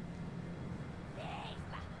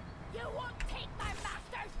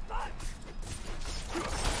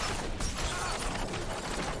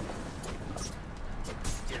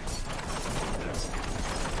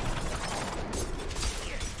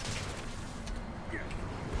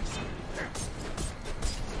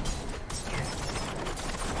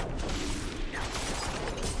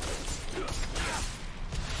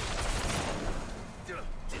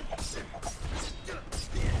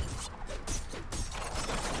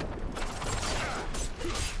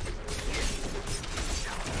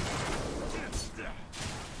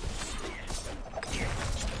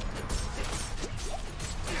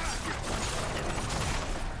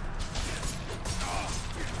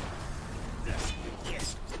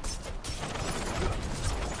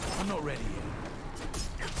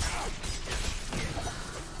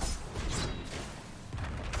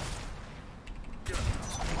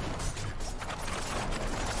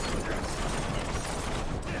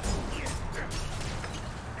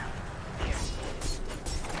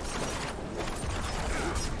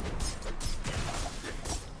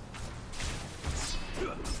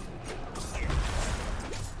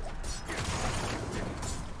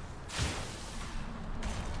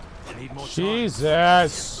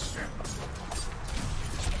 Jesus!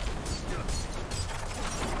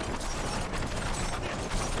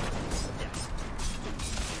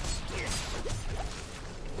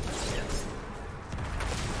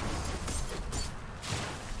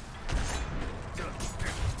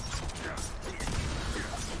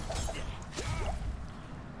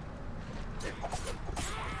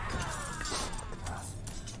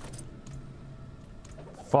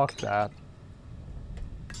 Fuck that.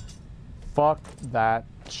 Fuck that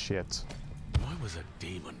shit. Why was a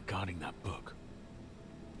demon guarding that book?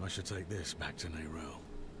 I should take this back to Nehru.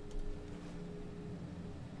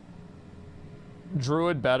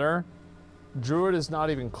 Druid better? Druid is not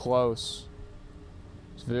even close.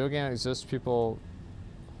 This video game exists, people...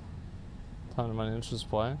 Time to my interest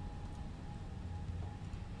play?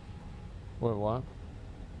 Wait, what?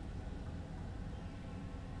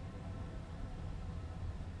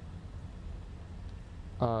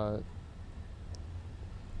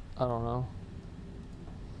 I don't know.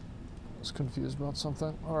 I was confused about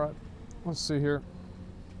something. Alright, let's see here.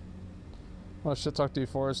 Well, shit talk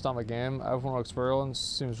D4 is not my game. Everyone experience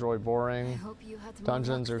seems really boring.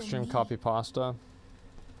 Dungeons are extreme copy pasta.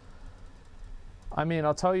 I mean,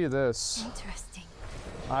 I'll tell you this. Interesting.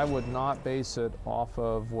 I would not base it off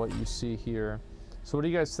of what you see here. So what do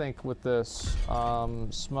you guys think with this?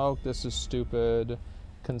 Smoke, this is stupid.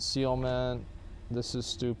 Concealment, this is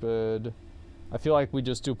stupid. I feel like we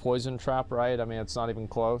just do poison trap, right? I mean, it's not even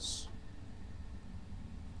close.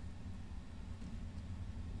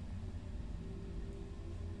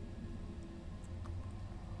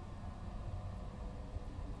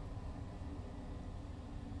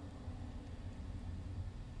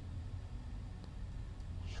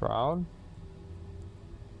 Shroud?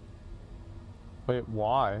 Wait,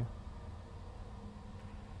 why?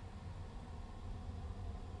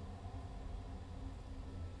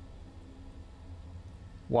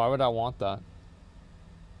 Why would I want that?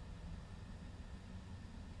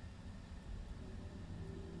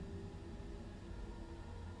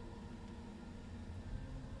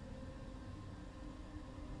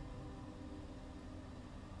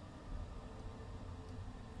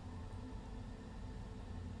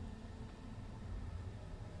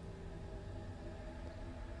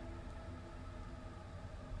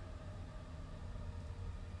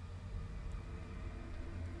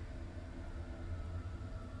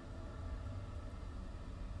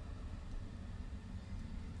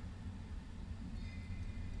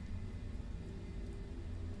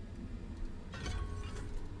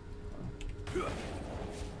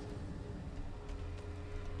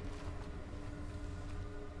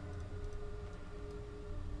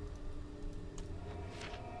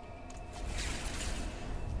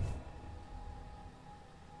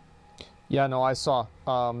 Yeah, no, I saw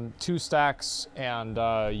 2 stacks and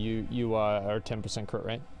you are 10% crit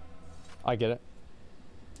rate. I get it.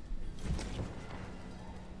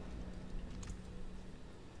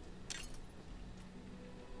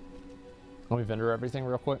 Let me vendor everything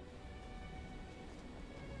real quick.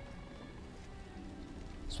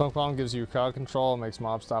 Smoke bomb gives you crowd control and makes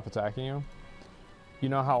mobs stop attacking you. You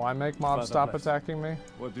know how I make mobs stop attacking me?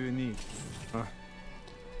 What do you need? Huh?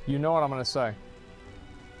 You know what I'm gonna say.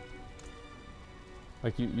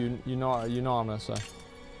 Like you know what I'm gonna say.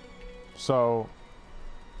 So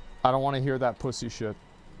I don't want to hear that pussy shit.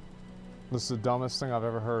 This is the dumbest thing I've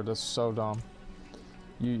ever heard. This is so dumb.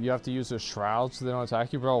 You have to use the shrouds so they don't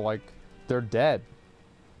attack you, bro. Like they're dead.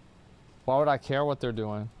 Why would I care what they're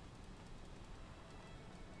doing?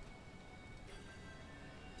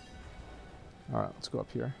 Alright, let's go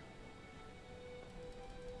up here.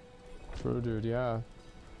 True, dude, yeah.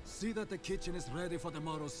 See that the kitchen is ready for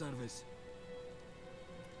tomorrow's service.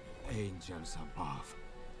 Angels above.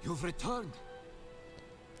 You've returned.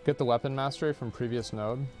 Get the weapon mastery from previous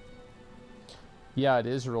node. Yeah, it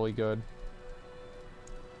is really good.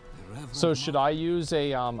 So should I use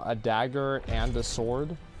a dagger and a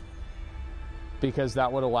sword? Because that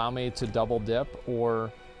would allow me to double dip, or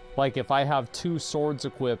like if I have 2 swords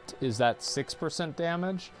equipped, is that 6%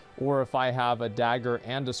 damage? Or if I have a dagger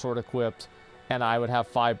and a sword equipped, and I would have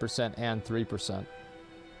 5% and 3%.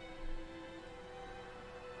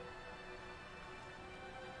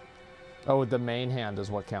 Oh, the main hand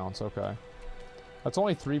is what counts, okay. That's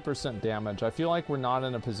only 3% damage. I feel like we're not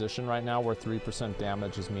in a position right now where 3%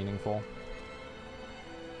 damage is meaningful.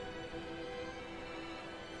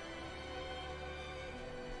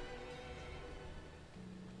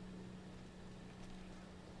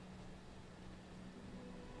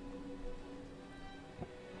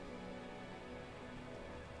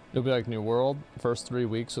 It'll be like New World, first 3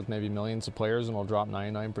 weeks with maybe millions of players, and it'll drop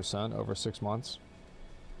 99% over 6 months.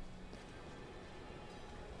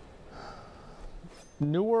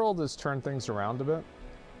 New World has turned things around a bit,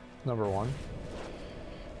 number 1.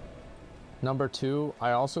 Number 2,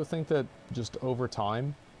 I also think that just over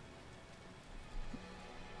time,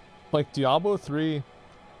 like Diablo 3,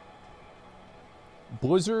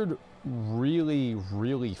 Blizzard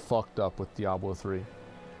really fucked up with Diablo 3.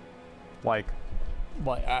 Like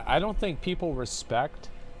I don't think people respect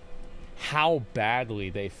how badly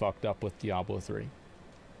they fucked up with Diablo 3.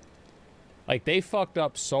 Like, they fucked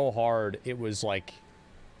up so hard, it was, like,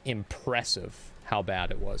 impressive how bad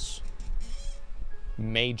it was.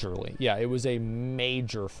 Majorly. Yeah, it was a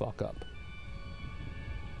major fuck up.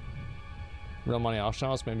 Real Money Auction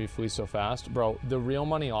House made me flee so fast. Bro, the Real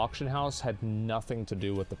Money Auction House had nothing to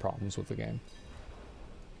do with the problems with the game.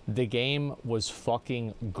 The game was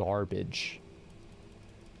fucking garbage.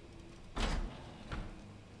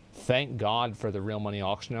 Thank God for the Real Money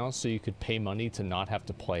Auction House so you could pay money to not have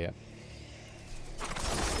to play it.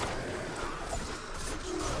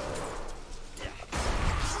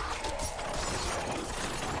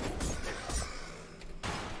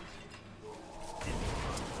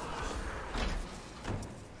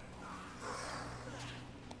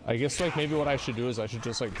 I guess, like, maybe what I should do is I should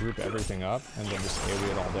just, like, group everything up and then just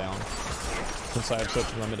AoE it all down, since I have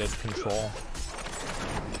such limited control.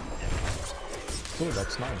 Ooh,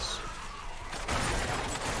 that's nice.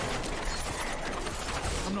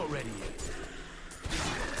 I'm not ready yet.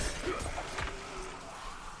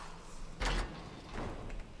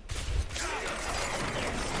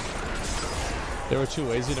 They were too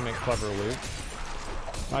lazy to make clever loot.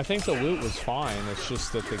 I think the loot was fine, it's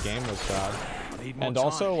just that the game was bad. And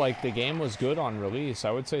also, like, the game was good on release. I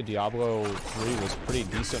would say Diablo 3 was pretty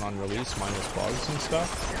decent on release, minus bugs and stuff.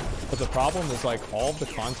 But the problem is, like, all of the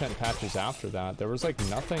content patches after that, there was, like,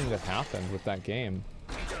 nothing that happened with that game.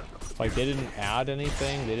 Like, they didn't add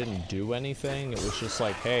anything, they didn't do anything. It was just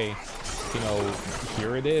like, hey, you know,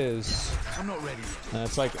 here it is. I'm not ready. And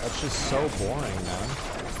it's like, that's just so boring, man.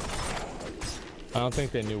 I don't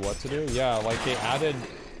think they knew what to do. Yeah, like,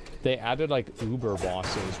 they added like Uber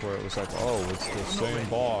bosses where it was like, oh, it's the same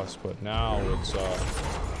boss, but now it's what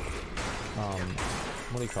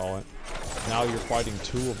do you call it? Now you're fighting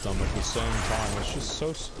 2 of them at the same time. It's just so,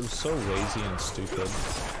 it was so lazy and stupid.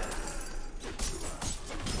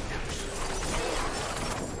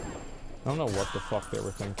 I don't know what the fuck they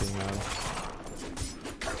were thinking, man.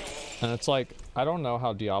 And it's like, I don't know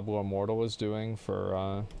how Diablo Immortal is doing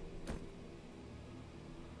for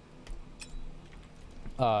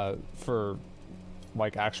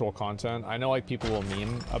like actual content. I know like people will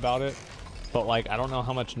meme about it, but like I don't know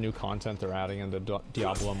how much new content they're adding into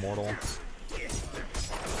Diablo Immortal.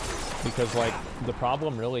 Because, like, the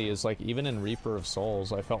problem really is, like, even in Reaper of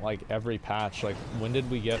Souls, I felt like every patch, like, when did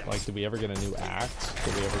we get, like, did we ever get a new act?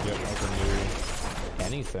 Did we ever get, like, a new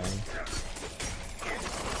anything?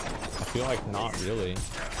 I feel like not really.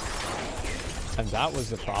 And that was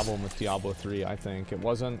the problem with Diablo 3, I think. It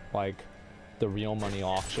wasn't, like, the real money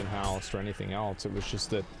auction house or anything else. It was just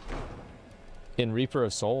that in Reaper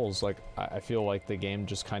of Souls, like, I feel like the game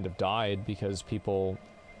just kind of died because people,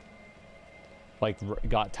 like,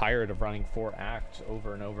 got tired of running 4 acts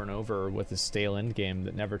over and over and over with a stale end game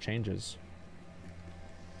that never changes.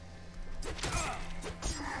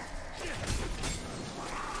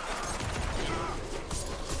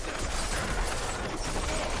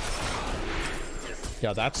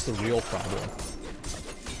 Yeah, that's the real problem.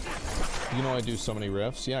 You know, I do so many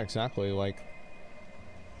riffs. Yeah, exactly. Like,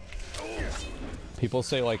 people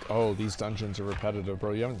say, like, oh, these dungeons are repetitive.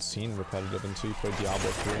 Bro, you haven't seen repetitive until you play Diablo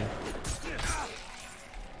 3.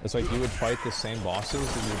 It's like you would fight the same bosses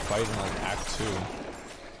that you would fight in, like, Act 2.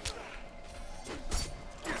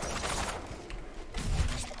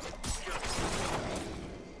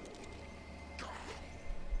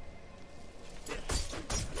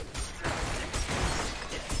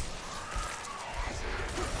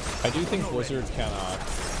 I do think Blizzard can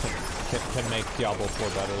make Diablo 4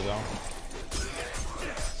 better, though.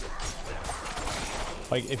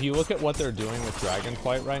 Like, if you look at what they're doing with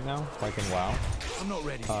Dragonflight right now, like in WoW, I'm not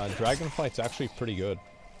ready. Dragonflight's actually pretty good.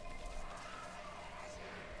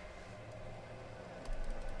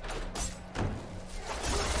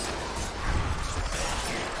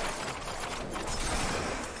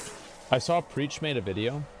 I saw Preach made a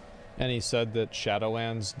video, and he said that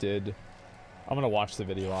Shadowlands did... I'm gonna watch the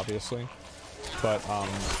video, obviously, but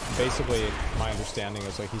basically my understanding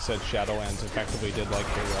is, like, he said Shadowlands effectively did, like,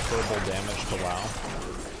 irreparable damage to WoW,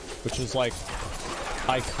 which is, like,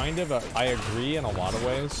 I agree in a lot of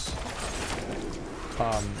ways.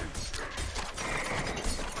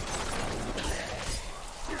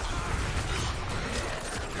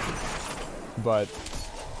 But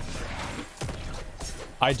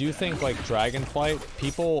I do think, like, Dragonflight,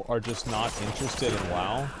 people are just not interested in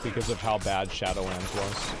WoW because of how bad Shadowlands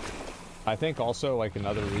was. I think also, like,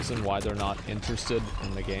 another reason why they're not interested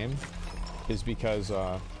in the game is because,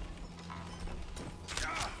 let's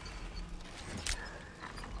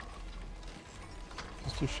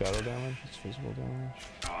do shadow damage, it's physical damage.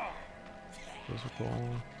 Physical.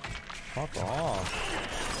 Fuck off.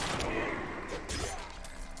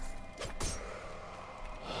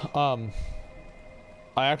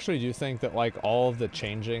 I actually do think that, like, all of the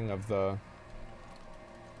changing of the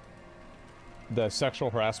sexual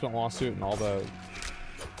harassment lawsuit and all the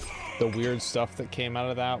weird stuff that came out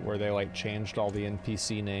of that, where they, like, changed all the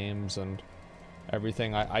NPC names and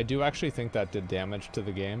everything, I do actually think that did damage to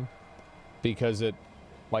the game, because it,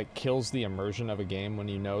 like, kills the immersion of a game when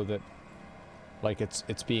you know that, like,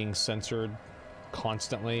 it's being censored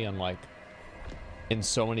constantly and, like, in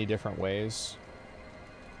so many different ways.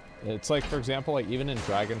 It's like, for example, like, even in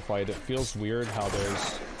Dragonflight, it feels weird how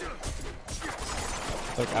there's,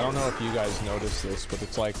 like, I don't know if you guys notice this, but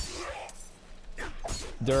it's like,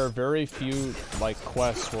 there are very few, like,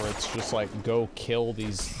 quests where it's just like, go kill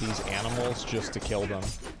these animals just to kill them.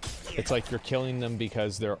 It's like you're killing them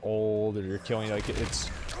because they're old, or you're killing, like, it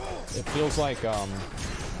feels like,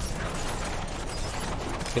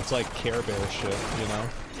 it's like Care Bear shit, you know?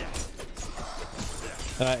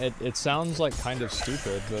 And it sounds like kind of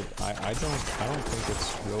stupid, but I don't think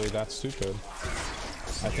it's really that stupid.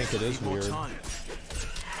 I think it is weird.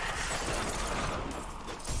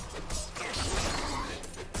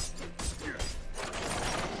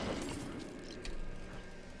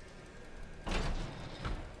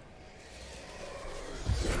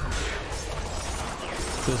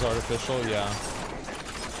 This is artificial, yeah.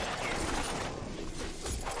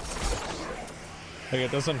 Like,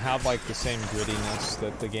 it doesn't have, like, the same grittiness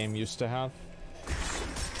that the game used to have.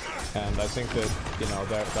 And I think that, you know,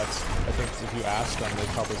 that's, I think if you ask them, they'd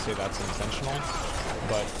probably say that's intentional.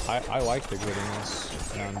 But I like the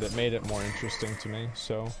grittiness, and it made it more interesting to me,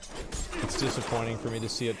 so it's disappointing for me to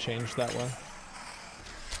see it change that way.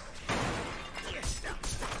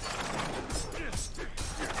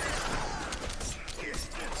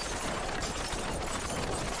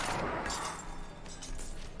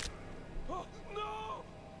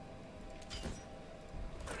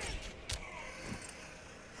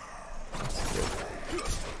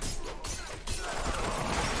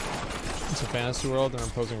 Fantasy world, they're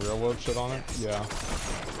imposing real world shit on it? Yeah.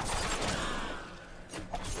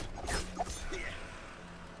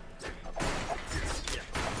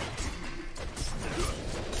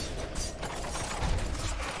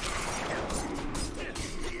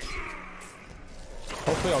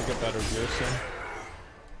 Hopefully I'll get better gear soon.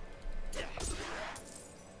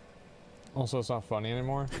 Also, it's not funny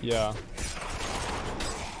anymore? Yeah.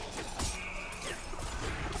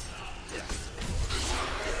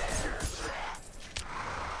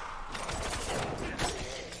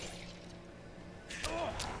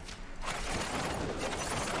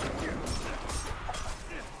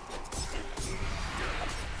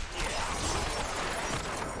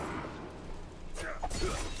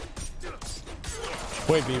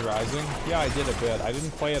 Wait, B Rising? Yeah, I did a bit. I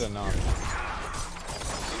didn't play it enough.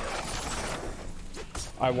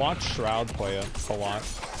 I watched Shroud play it a lot.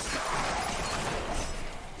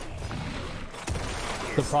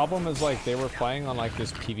 The problem is, like, they were playing on, like,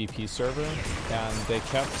 this PvP server, and they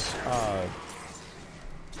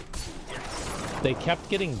kept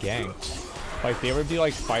getting ganked. Like, they would be,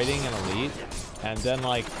 like, fighting an elite, and then,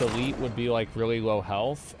 like, the elite would be, like, really low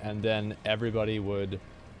health, and then everybody would...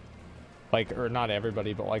 Like, or not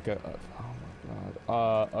everybody, but like oh my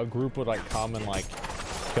god, a group would like come and like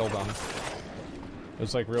kill them. It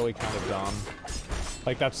was like really kind of dumb.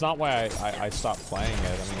 Like, that's not why I stopped playing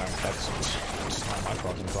it. I mean, that's just not my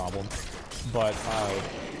fucking problem. But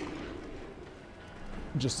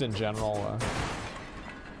just in general,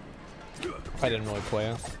 I didn't really play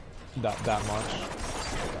it that much.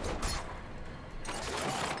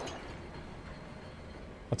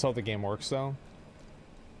 That's how the game works, though.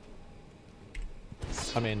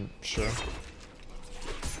 I mean, sure.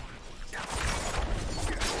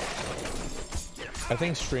 I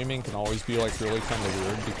think streaming can always be like really kind of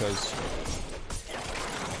weird because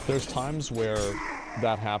there's times where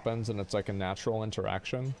that happens and it's like a natural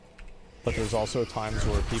interaction, but there's also times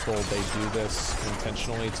where people, they do this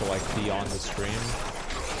intentionally to like be on the stream,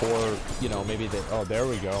 or, you know, maybe they, oh, there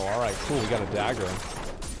we go, all right, cool, we got a dagger.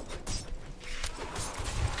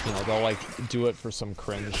 You know, they'll like do it for some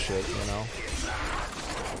cringe shit, you know?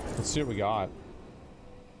 Let's see what we got.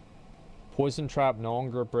 Poison trap no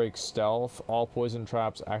longer breaks stealth. All poison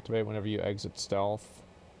traps activate whenever you exit stealth.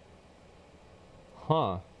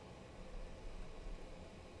 Huh.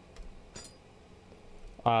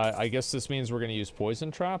 I guess this means we're gonna use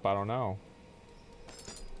poison trap? I don't know.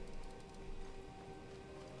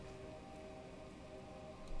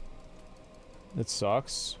 It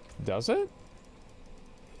sucks. Does it?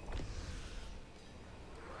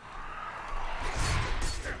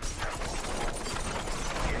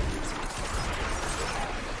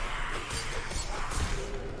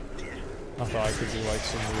 I thought I could do like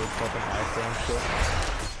some weird fucking iframe shit.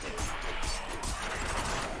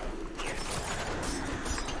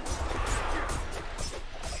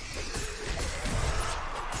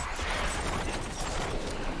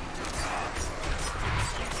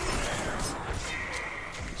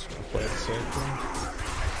 Just gonna play it safely.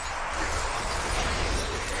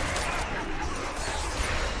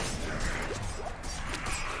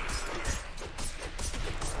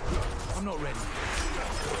 I'm not ready.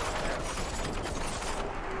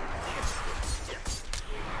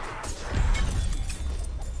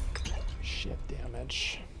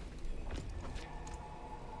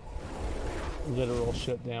 Literal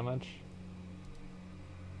shit damage.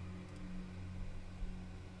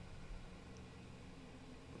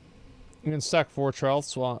 You can stack 4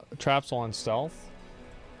 traps while in stealth.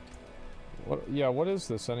 What? Yeah, what is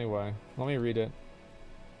this anyway? Let me read it.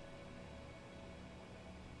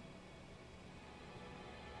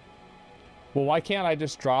 Well, why can't I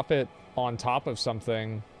just drop it on top of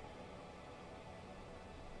something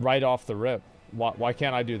right off the rip? Why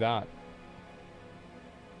can't I do that?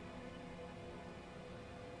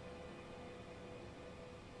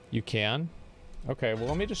 You can? Okay, well,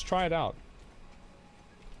 let me just try it out.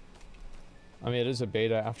 I mean, it is a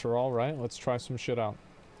beta after all, right? Let's try some shit out.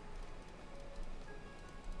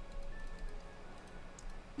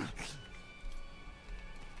 Oh,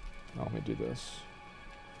 let me do this.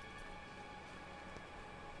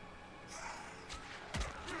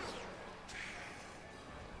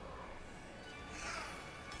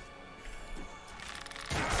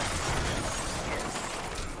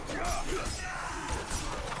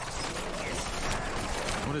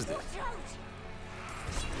 What is this?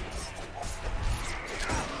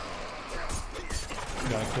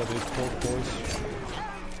 Gotta kill these poor boys.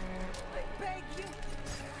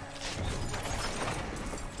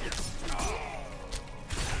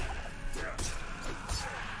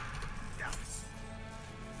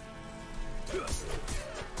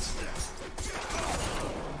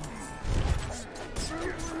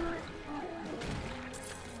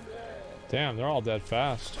 Damn, they're all dead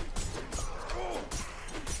fast.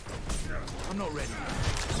 I'm not ready.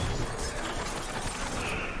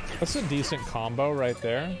 That's a decent combo right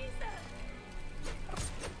there.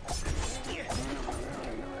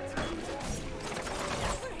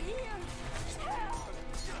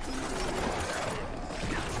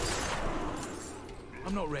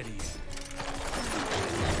 I'm not ready yet.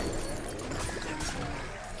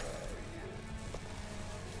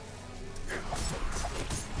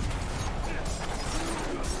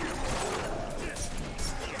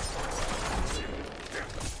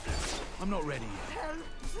 I'm not ready yet. Help,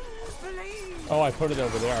 please. Oh, I put it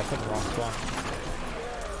over there. I put it in the wrong spot.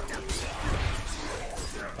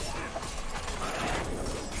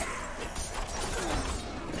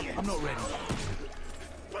 I'm not ready.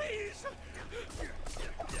 Please.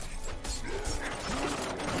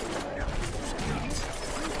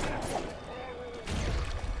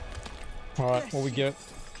 Alright, what we get?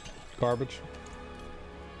 Garbage.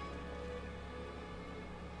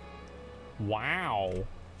 Wow.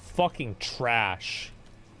 Fucking trash.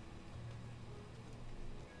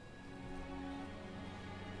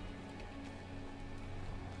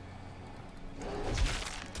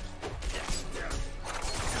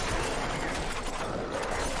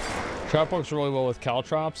 Trap works really well with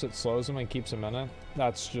caltrops. It slows him and keeps him in it.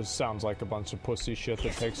 That's just sounds like a bunch of pussy shit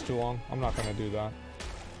that takes too long. I'm not gonna do that.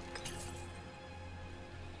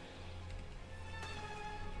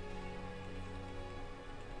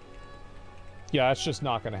 Yeah, it's just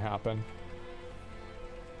not gonna happen.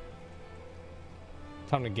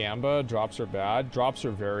 Time to Gamba. Drops are bad. Drops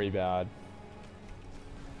are very bad.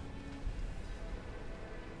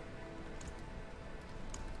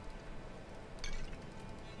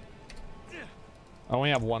 I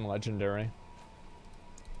only have one legendary.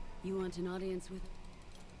 You want an audience with?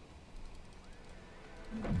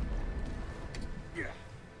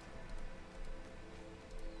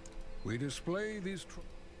 We display these.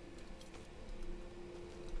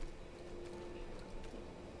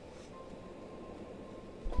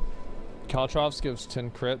 Caltrops gives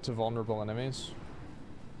 10 crit to vulnerable enemies.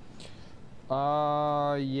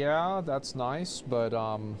 Yeah, that's nice, but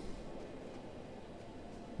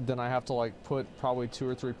then I have to like put probably 2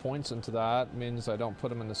 or 3 points into that. Means I don't put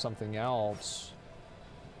them into something else.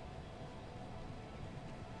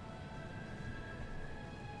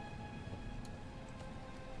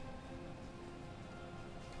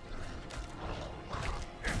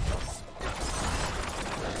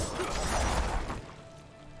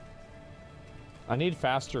 I need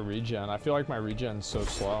faster regen. I feel like my regen's so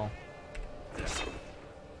slow.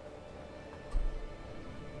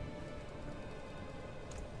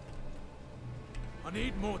 I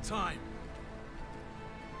need more time.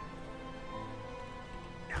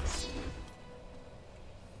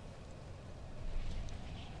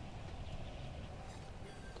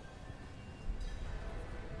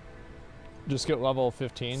 Just get level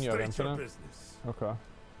 15, you have State your infinite? business. Okay.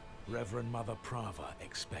 Reverend Mother Prava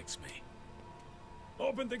expects me.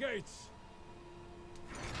 Open the gates.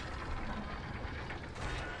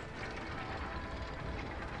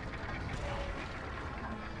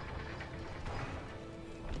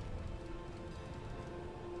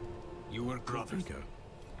 You were brothers.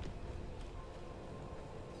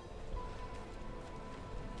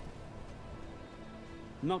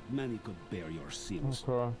 Not many could bear your sins.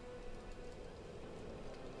 Okay.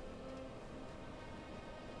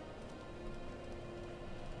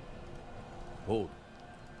 Hold.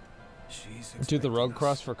 Do the rogue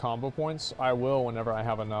crust for combo points? I will whenever I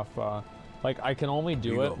have enough. Like, I can only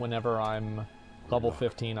do it whenever I'm level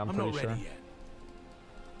 15, I'm pretty sure.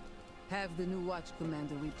 Have the new watch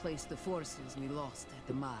commander replace the forces we lost at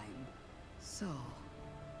the mine. So,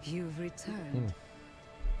 you've returned.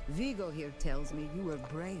 Vigo here tells me you were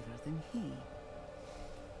braver than he.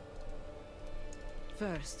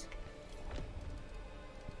 First,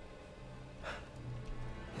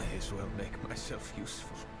 May as well make myself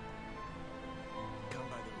useful. Come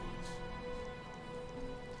by the rules.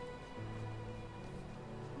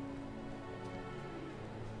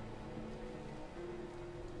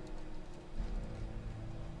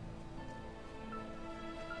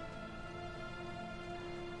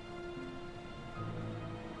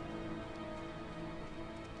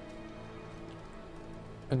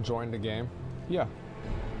 Enjoying the game? Yeah.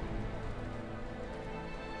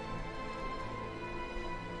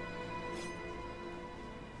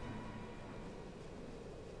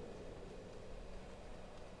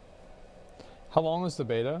 How long is the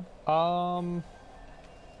beta?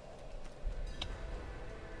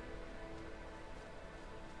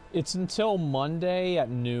 It's until Monday at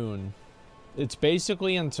noon. It's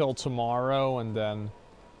basically until tomorrow, and then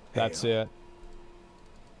that's it.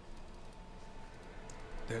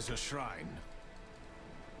 There's a shrine.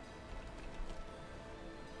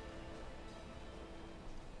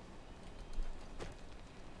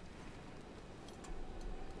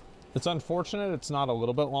 It's unfortunate it's not a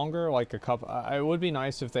little bit longer, like a couple. It would be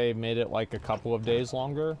nice if they made it like a couple of days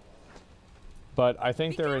longer. But I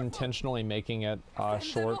think they're intentionally making it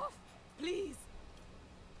short. Please.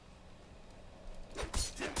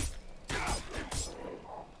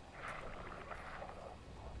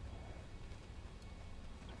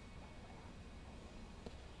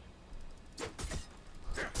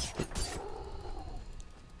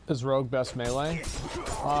 Is Rogue best melee?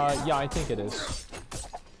 Yeah, I think it is.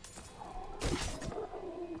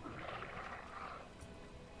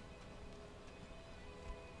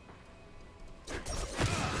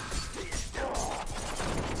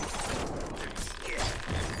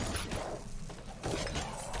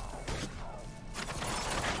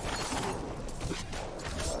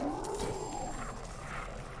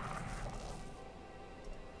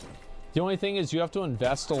 The only thing is you have to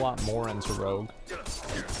invest a lot more into Rogue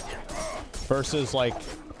versus like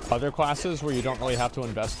other classes where you don't really have to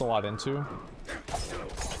invest a lot into.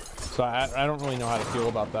 So I don't really know how to feel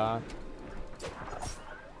about that.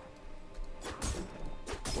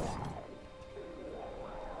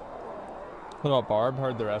 What about Barb?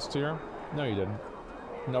 Heard the rest here? No, you didn't.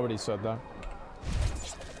 Nobody said that.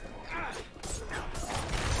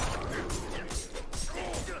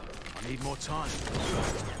 I need more time.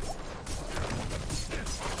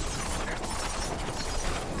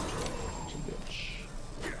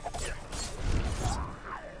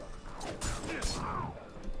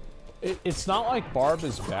 It's not like Barb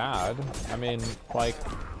is bad. I mean, like...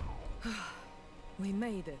 We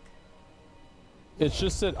made it. It's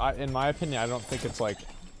just that, in my opinion, I don't think it's like...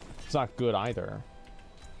 It's not good either.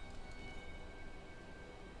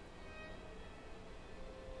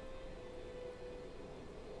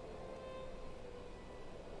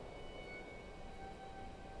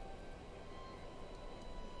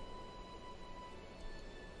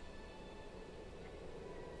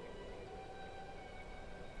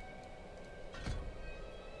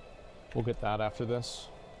 We'll get that after this.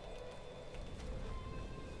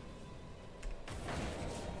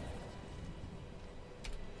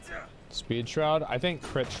 Speed Shroud? I think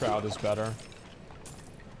Crit Shroud is better.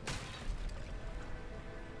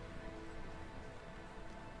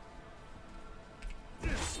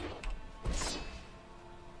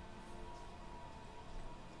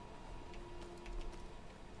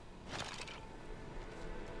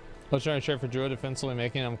 Legendary trait for Druid, defensively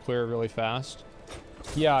making them clear really fast.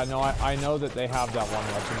 Yeah, no, I know that they have that one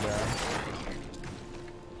legendary.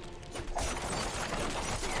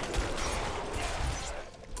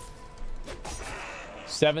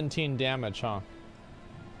 17 damage, huh?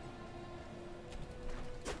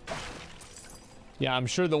 Yeah, I'm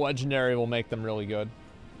sure the legendary will make them really good.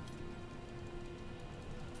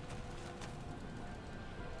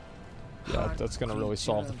 Yeah, that's gonna really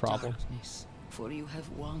solve the problem. Darkness, for you have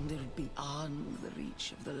wandered beyond the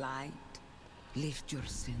reach of the light. Lift your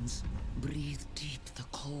sins, breathe deep the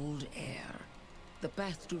cold air. The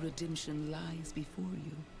path to redemption lies before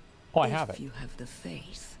you. Oh, I have it. If you have the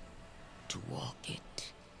faith to walk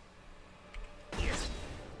it.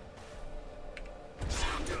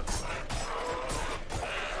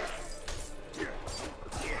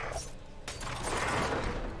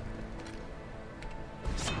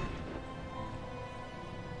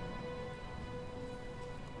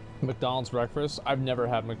 McDonald's breakfast? I've never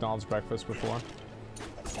had McDonald's breakfast before.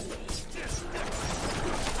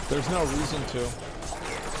 There's no reason to.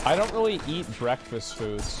 I don't really eat breakfast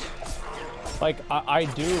foods. Like, I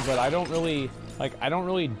do, but I don't really, like, I don't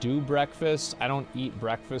really do breakfast. I don't eat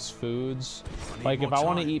breakfast foods. Like, if I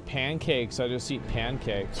want to eat pancakes, I just eat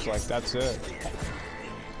pancakes. Like, that's it.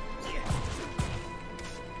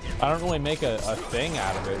 I don't really make a thing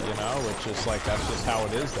out of it, you know? It's just like, that's just how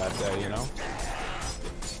it is that day, you know?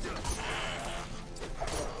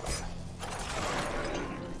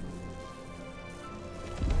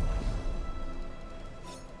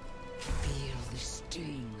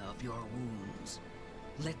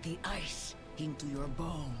 Let the ice into your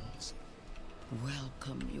bones.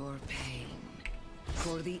 Welcome your pain.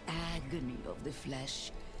 For the agony of the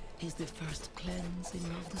flesh is the first cleansing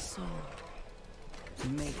of the soul.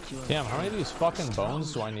 Make your Damn, how many of these fucking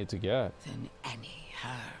bones do I need to get? Than any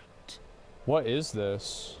hurt. What is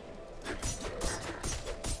this?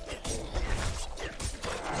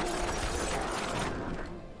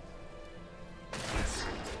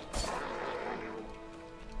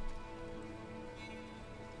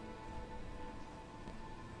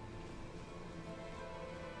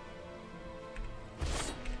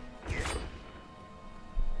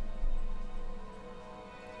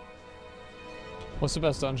 What's the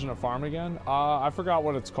best dungeon to farm again? I forgot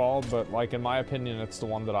what it's called, but like in my opinion, it's the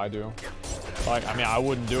one that I do. Like, I mean, I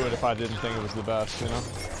wouldn't do it if I didn't think it was the best, you know?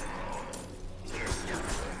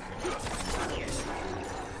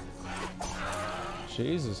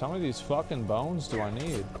 Jesus, how many of these fucking bones do I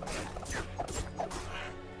need?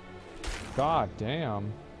 God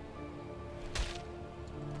damn.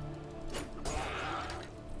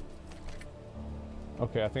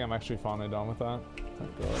 Okay, I think I'm actually finally done with that.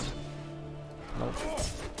 Thank God. Nope.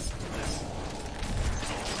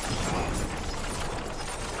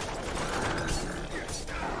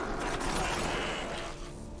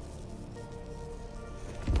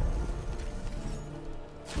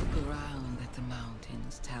 Look around at the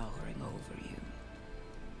mountains towering over you.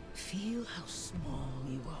 Feel how small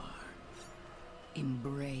you are.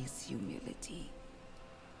 Embrace humility.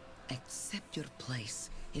 Accept your place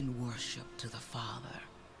in worship to the Father,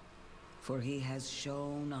 for he has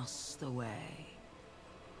shown us the way.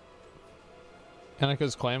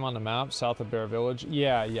 Anika's claim on the map, south of Bear Village.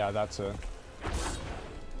 Yeah, that's it.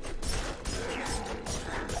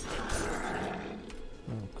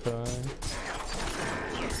 Okay.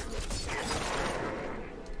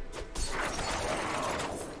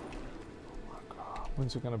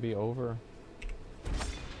 When's it gonna be over?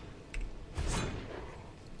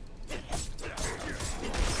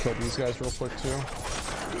 Kill these guys real quick too.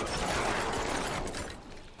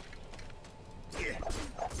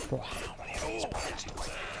 Bro, how many of these birds do I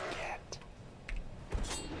get?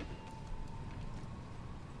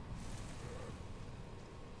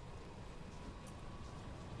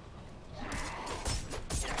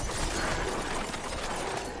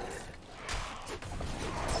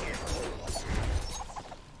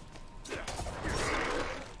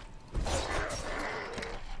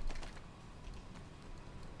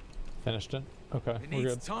 Finished it? Okay, we're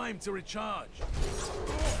good. Time to recharge.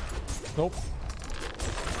 Nope.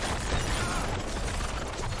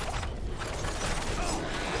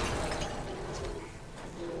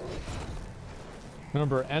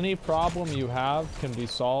 Remember, any problem you have can be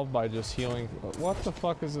solved by just healing. What the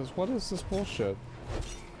fuck is this? What is this bullshit?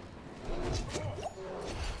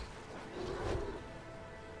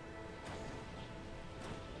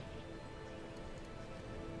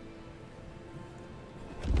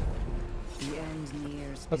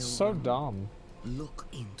 That's so dumb. Look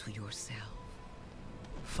into yourself.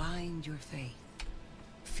 Find your faith.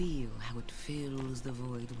 Feel how it fills the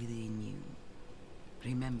void within you.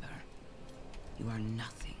 Remember, you are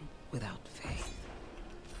nothing without faith.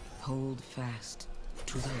 Hold fast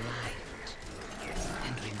to the light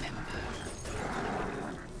and remember.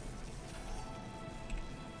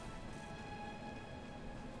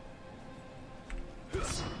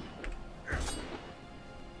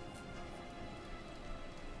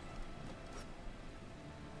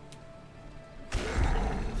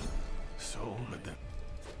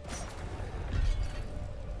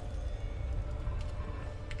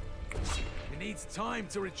 Needs time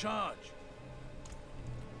to recharge.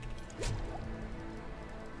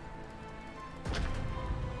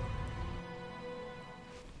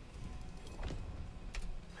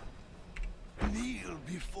 Kneel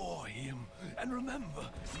before him and remember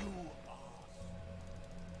you are.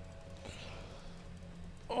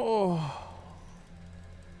 Oh.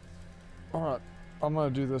 Alright, I'm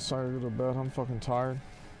gonna do this so I go to bed. I'm fucking tired.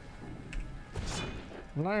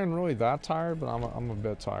 I'm not even really that tired, but I'm a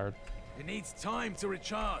bit tired. It needs time to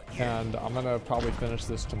recharge. And I'm gonna probably finish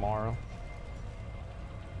this tomorrow.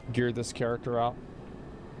 Gear this character out.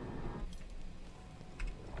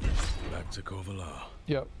 Back to Kovala.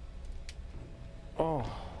 Yep. Oh.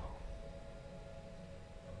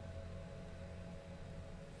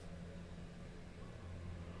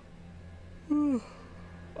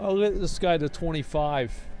 I'll get this guy to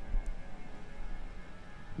 25.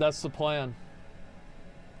 That's the plan.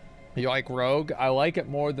 You like Rogue? I like it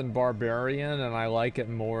more than Barbarian, and I like it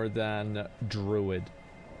more than Druid.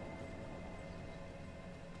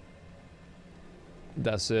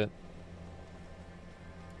 That's it.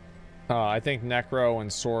 I think Necro and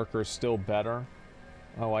Sork are still better.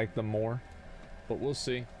 I like them more. But we'll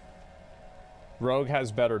see. Rogue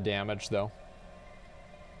has better damage, though.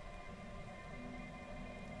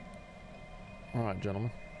 Alright,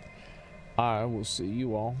 gentlemen. I will see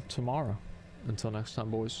you all tomorrow. Until next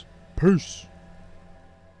time, boys. Peace.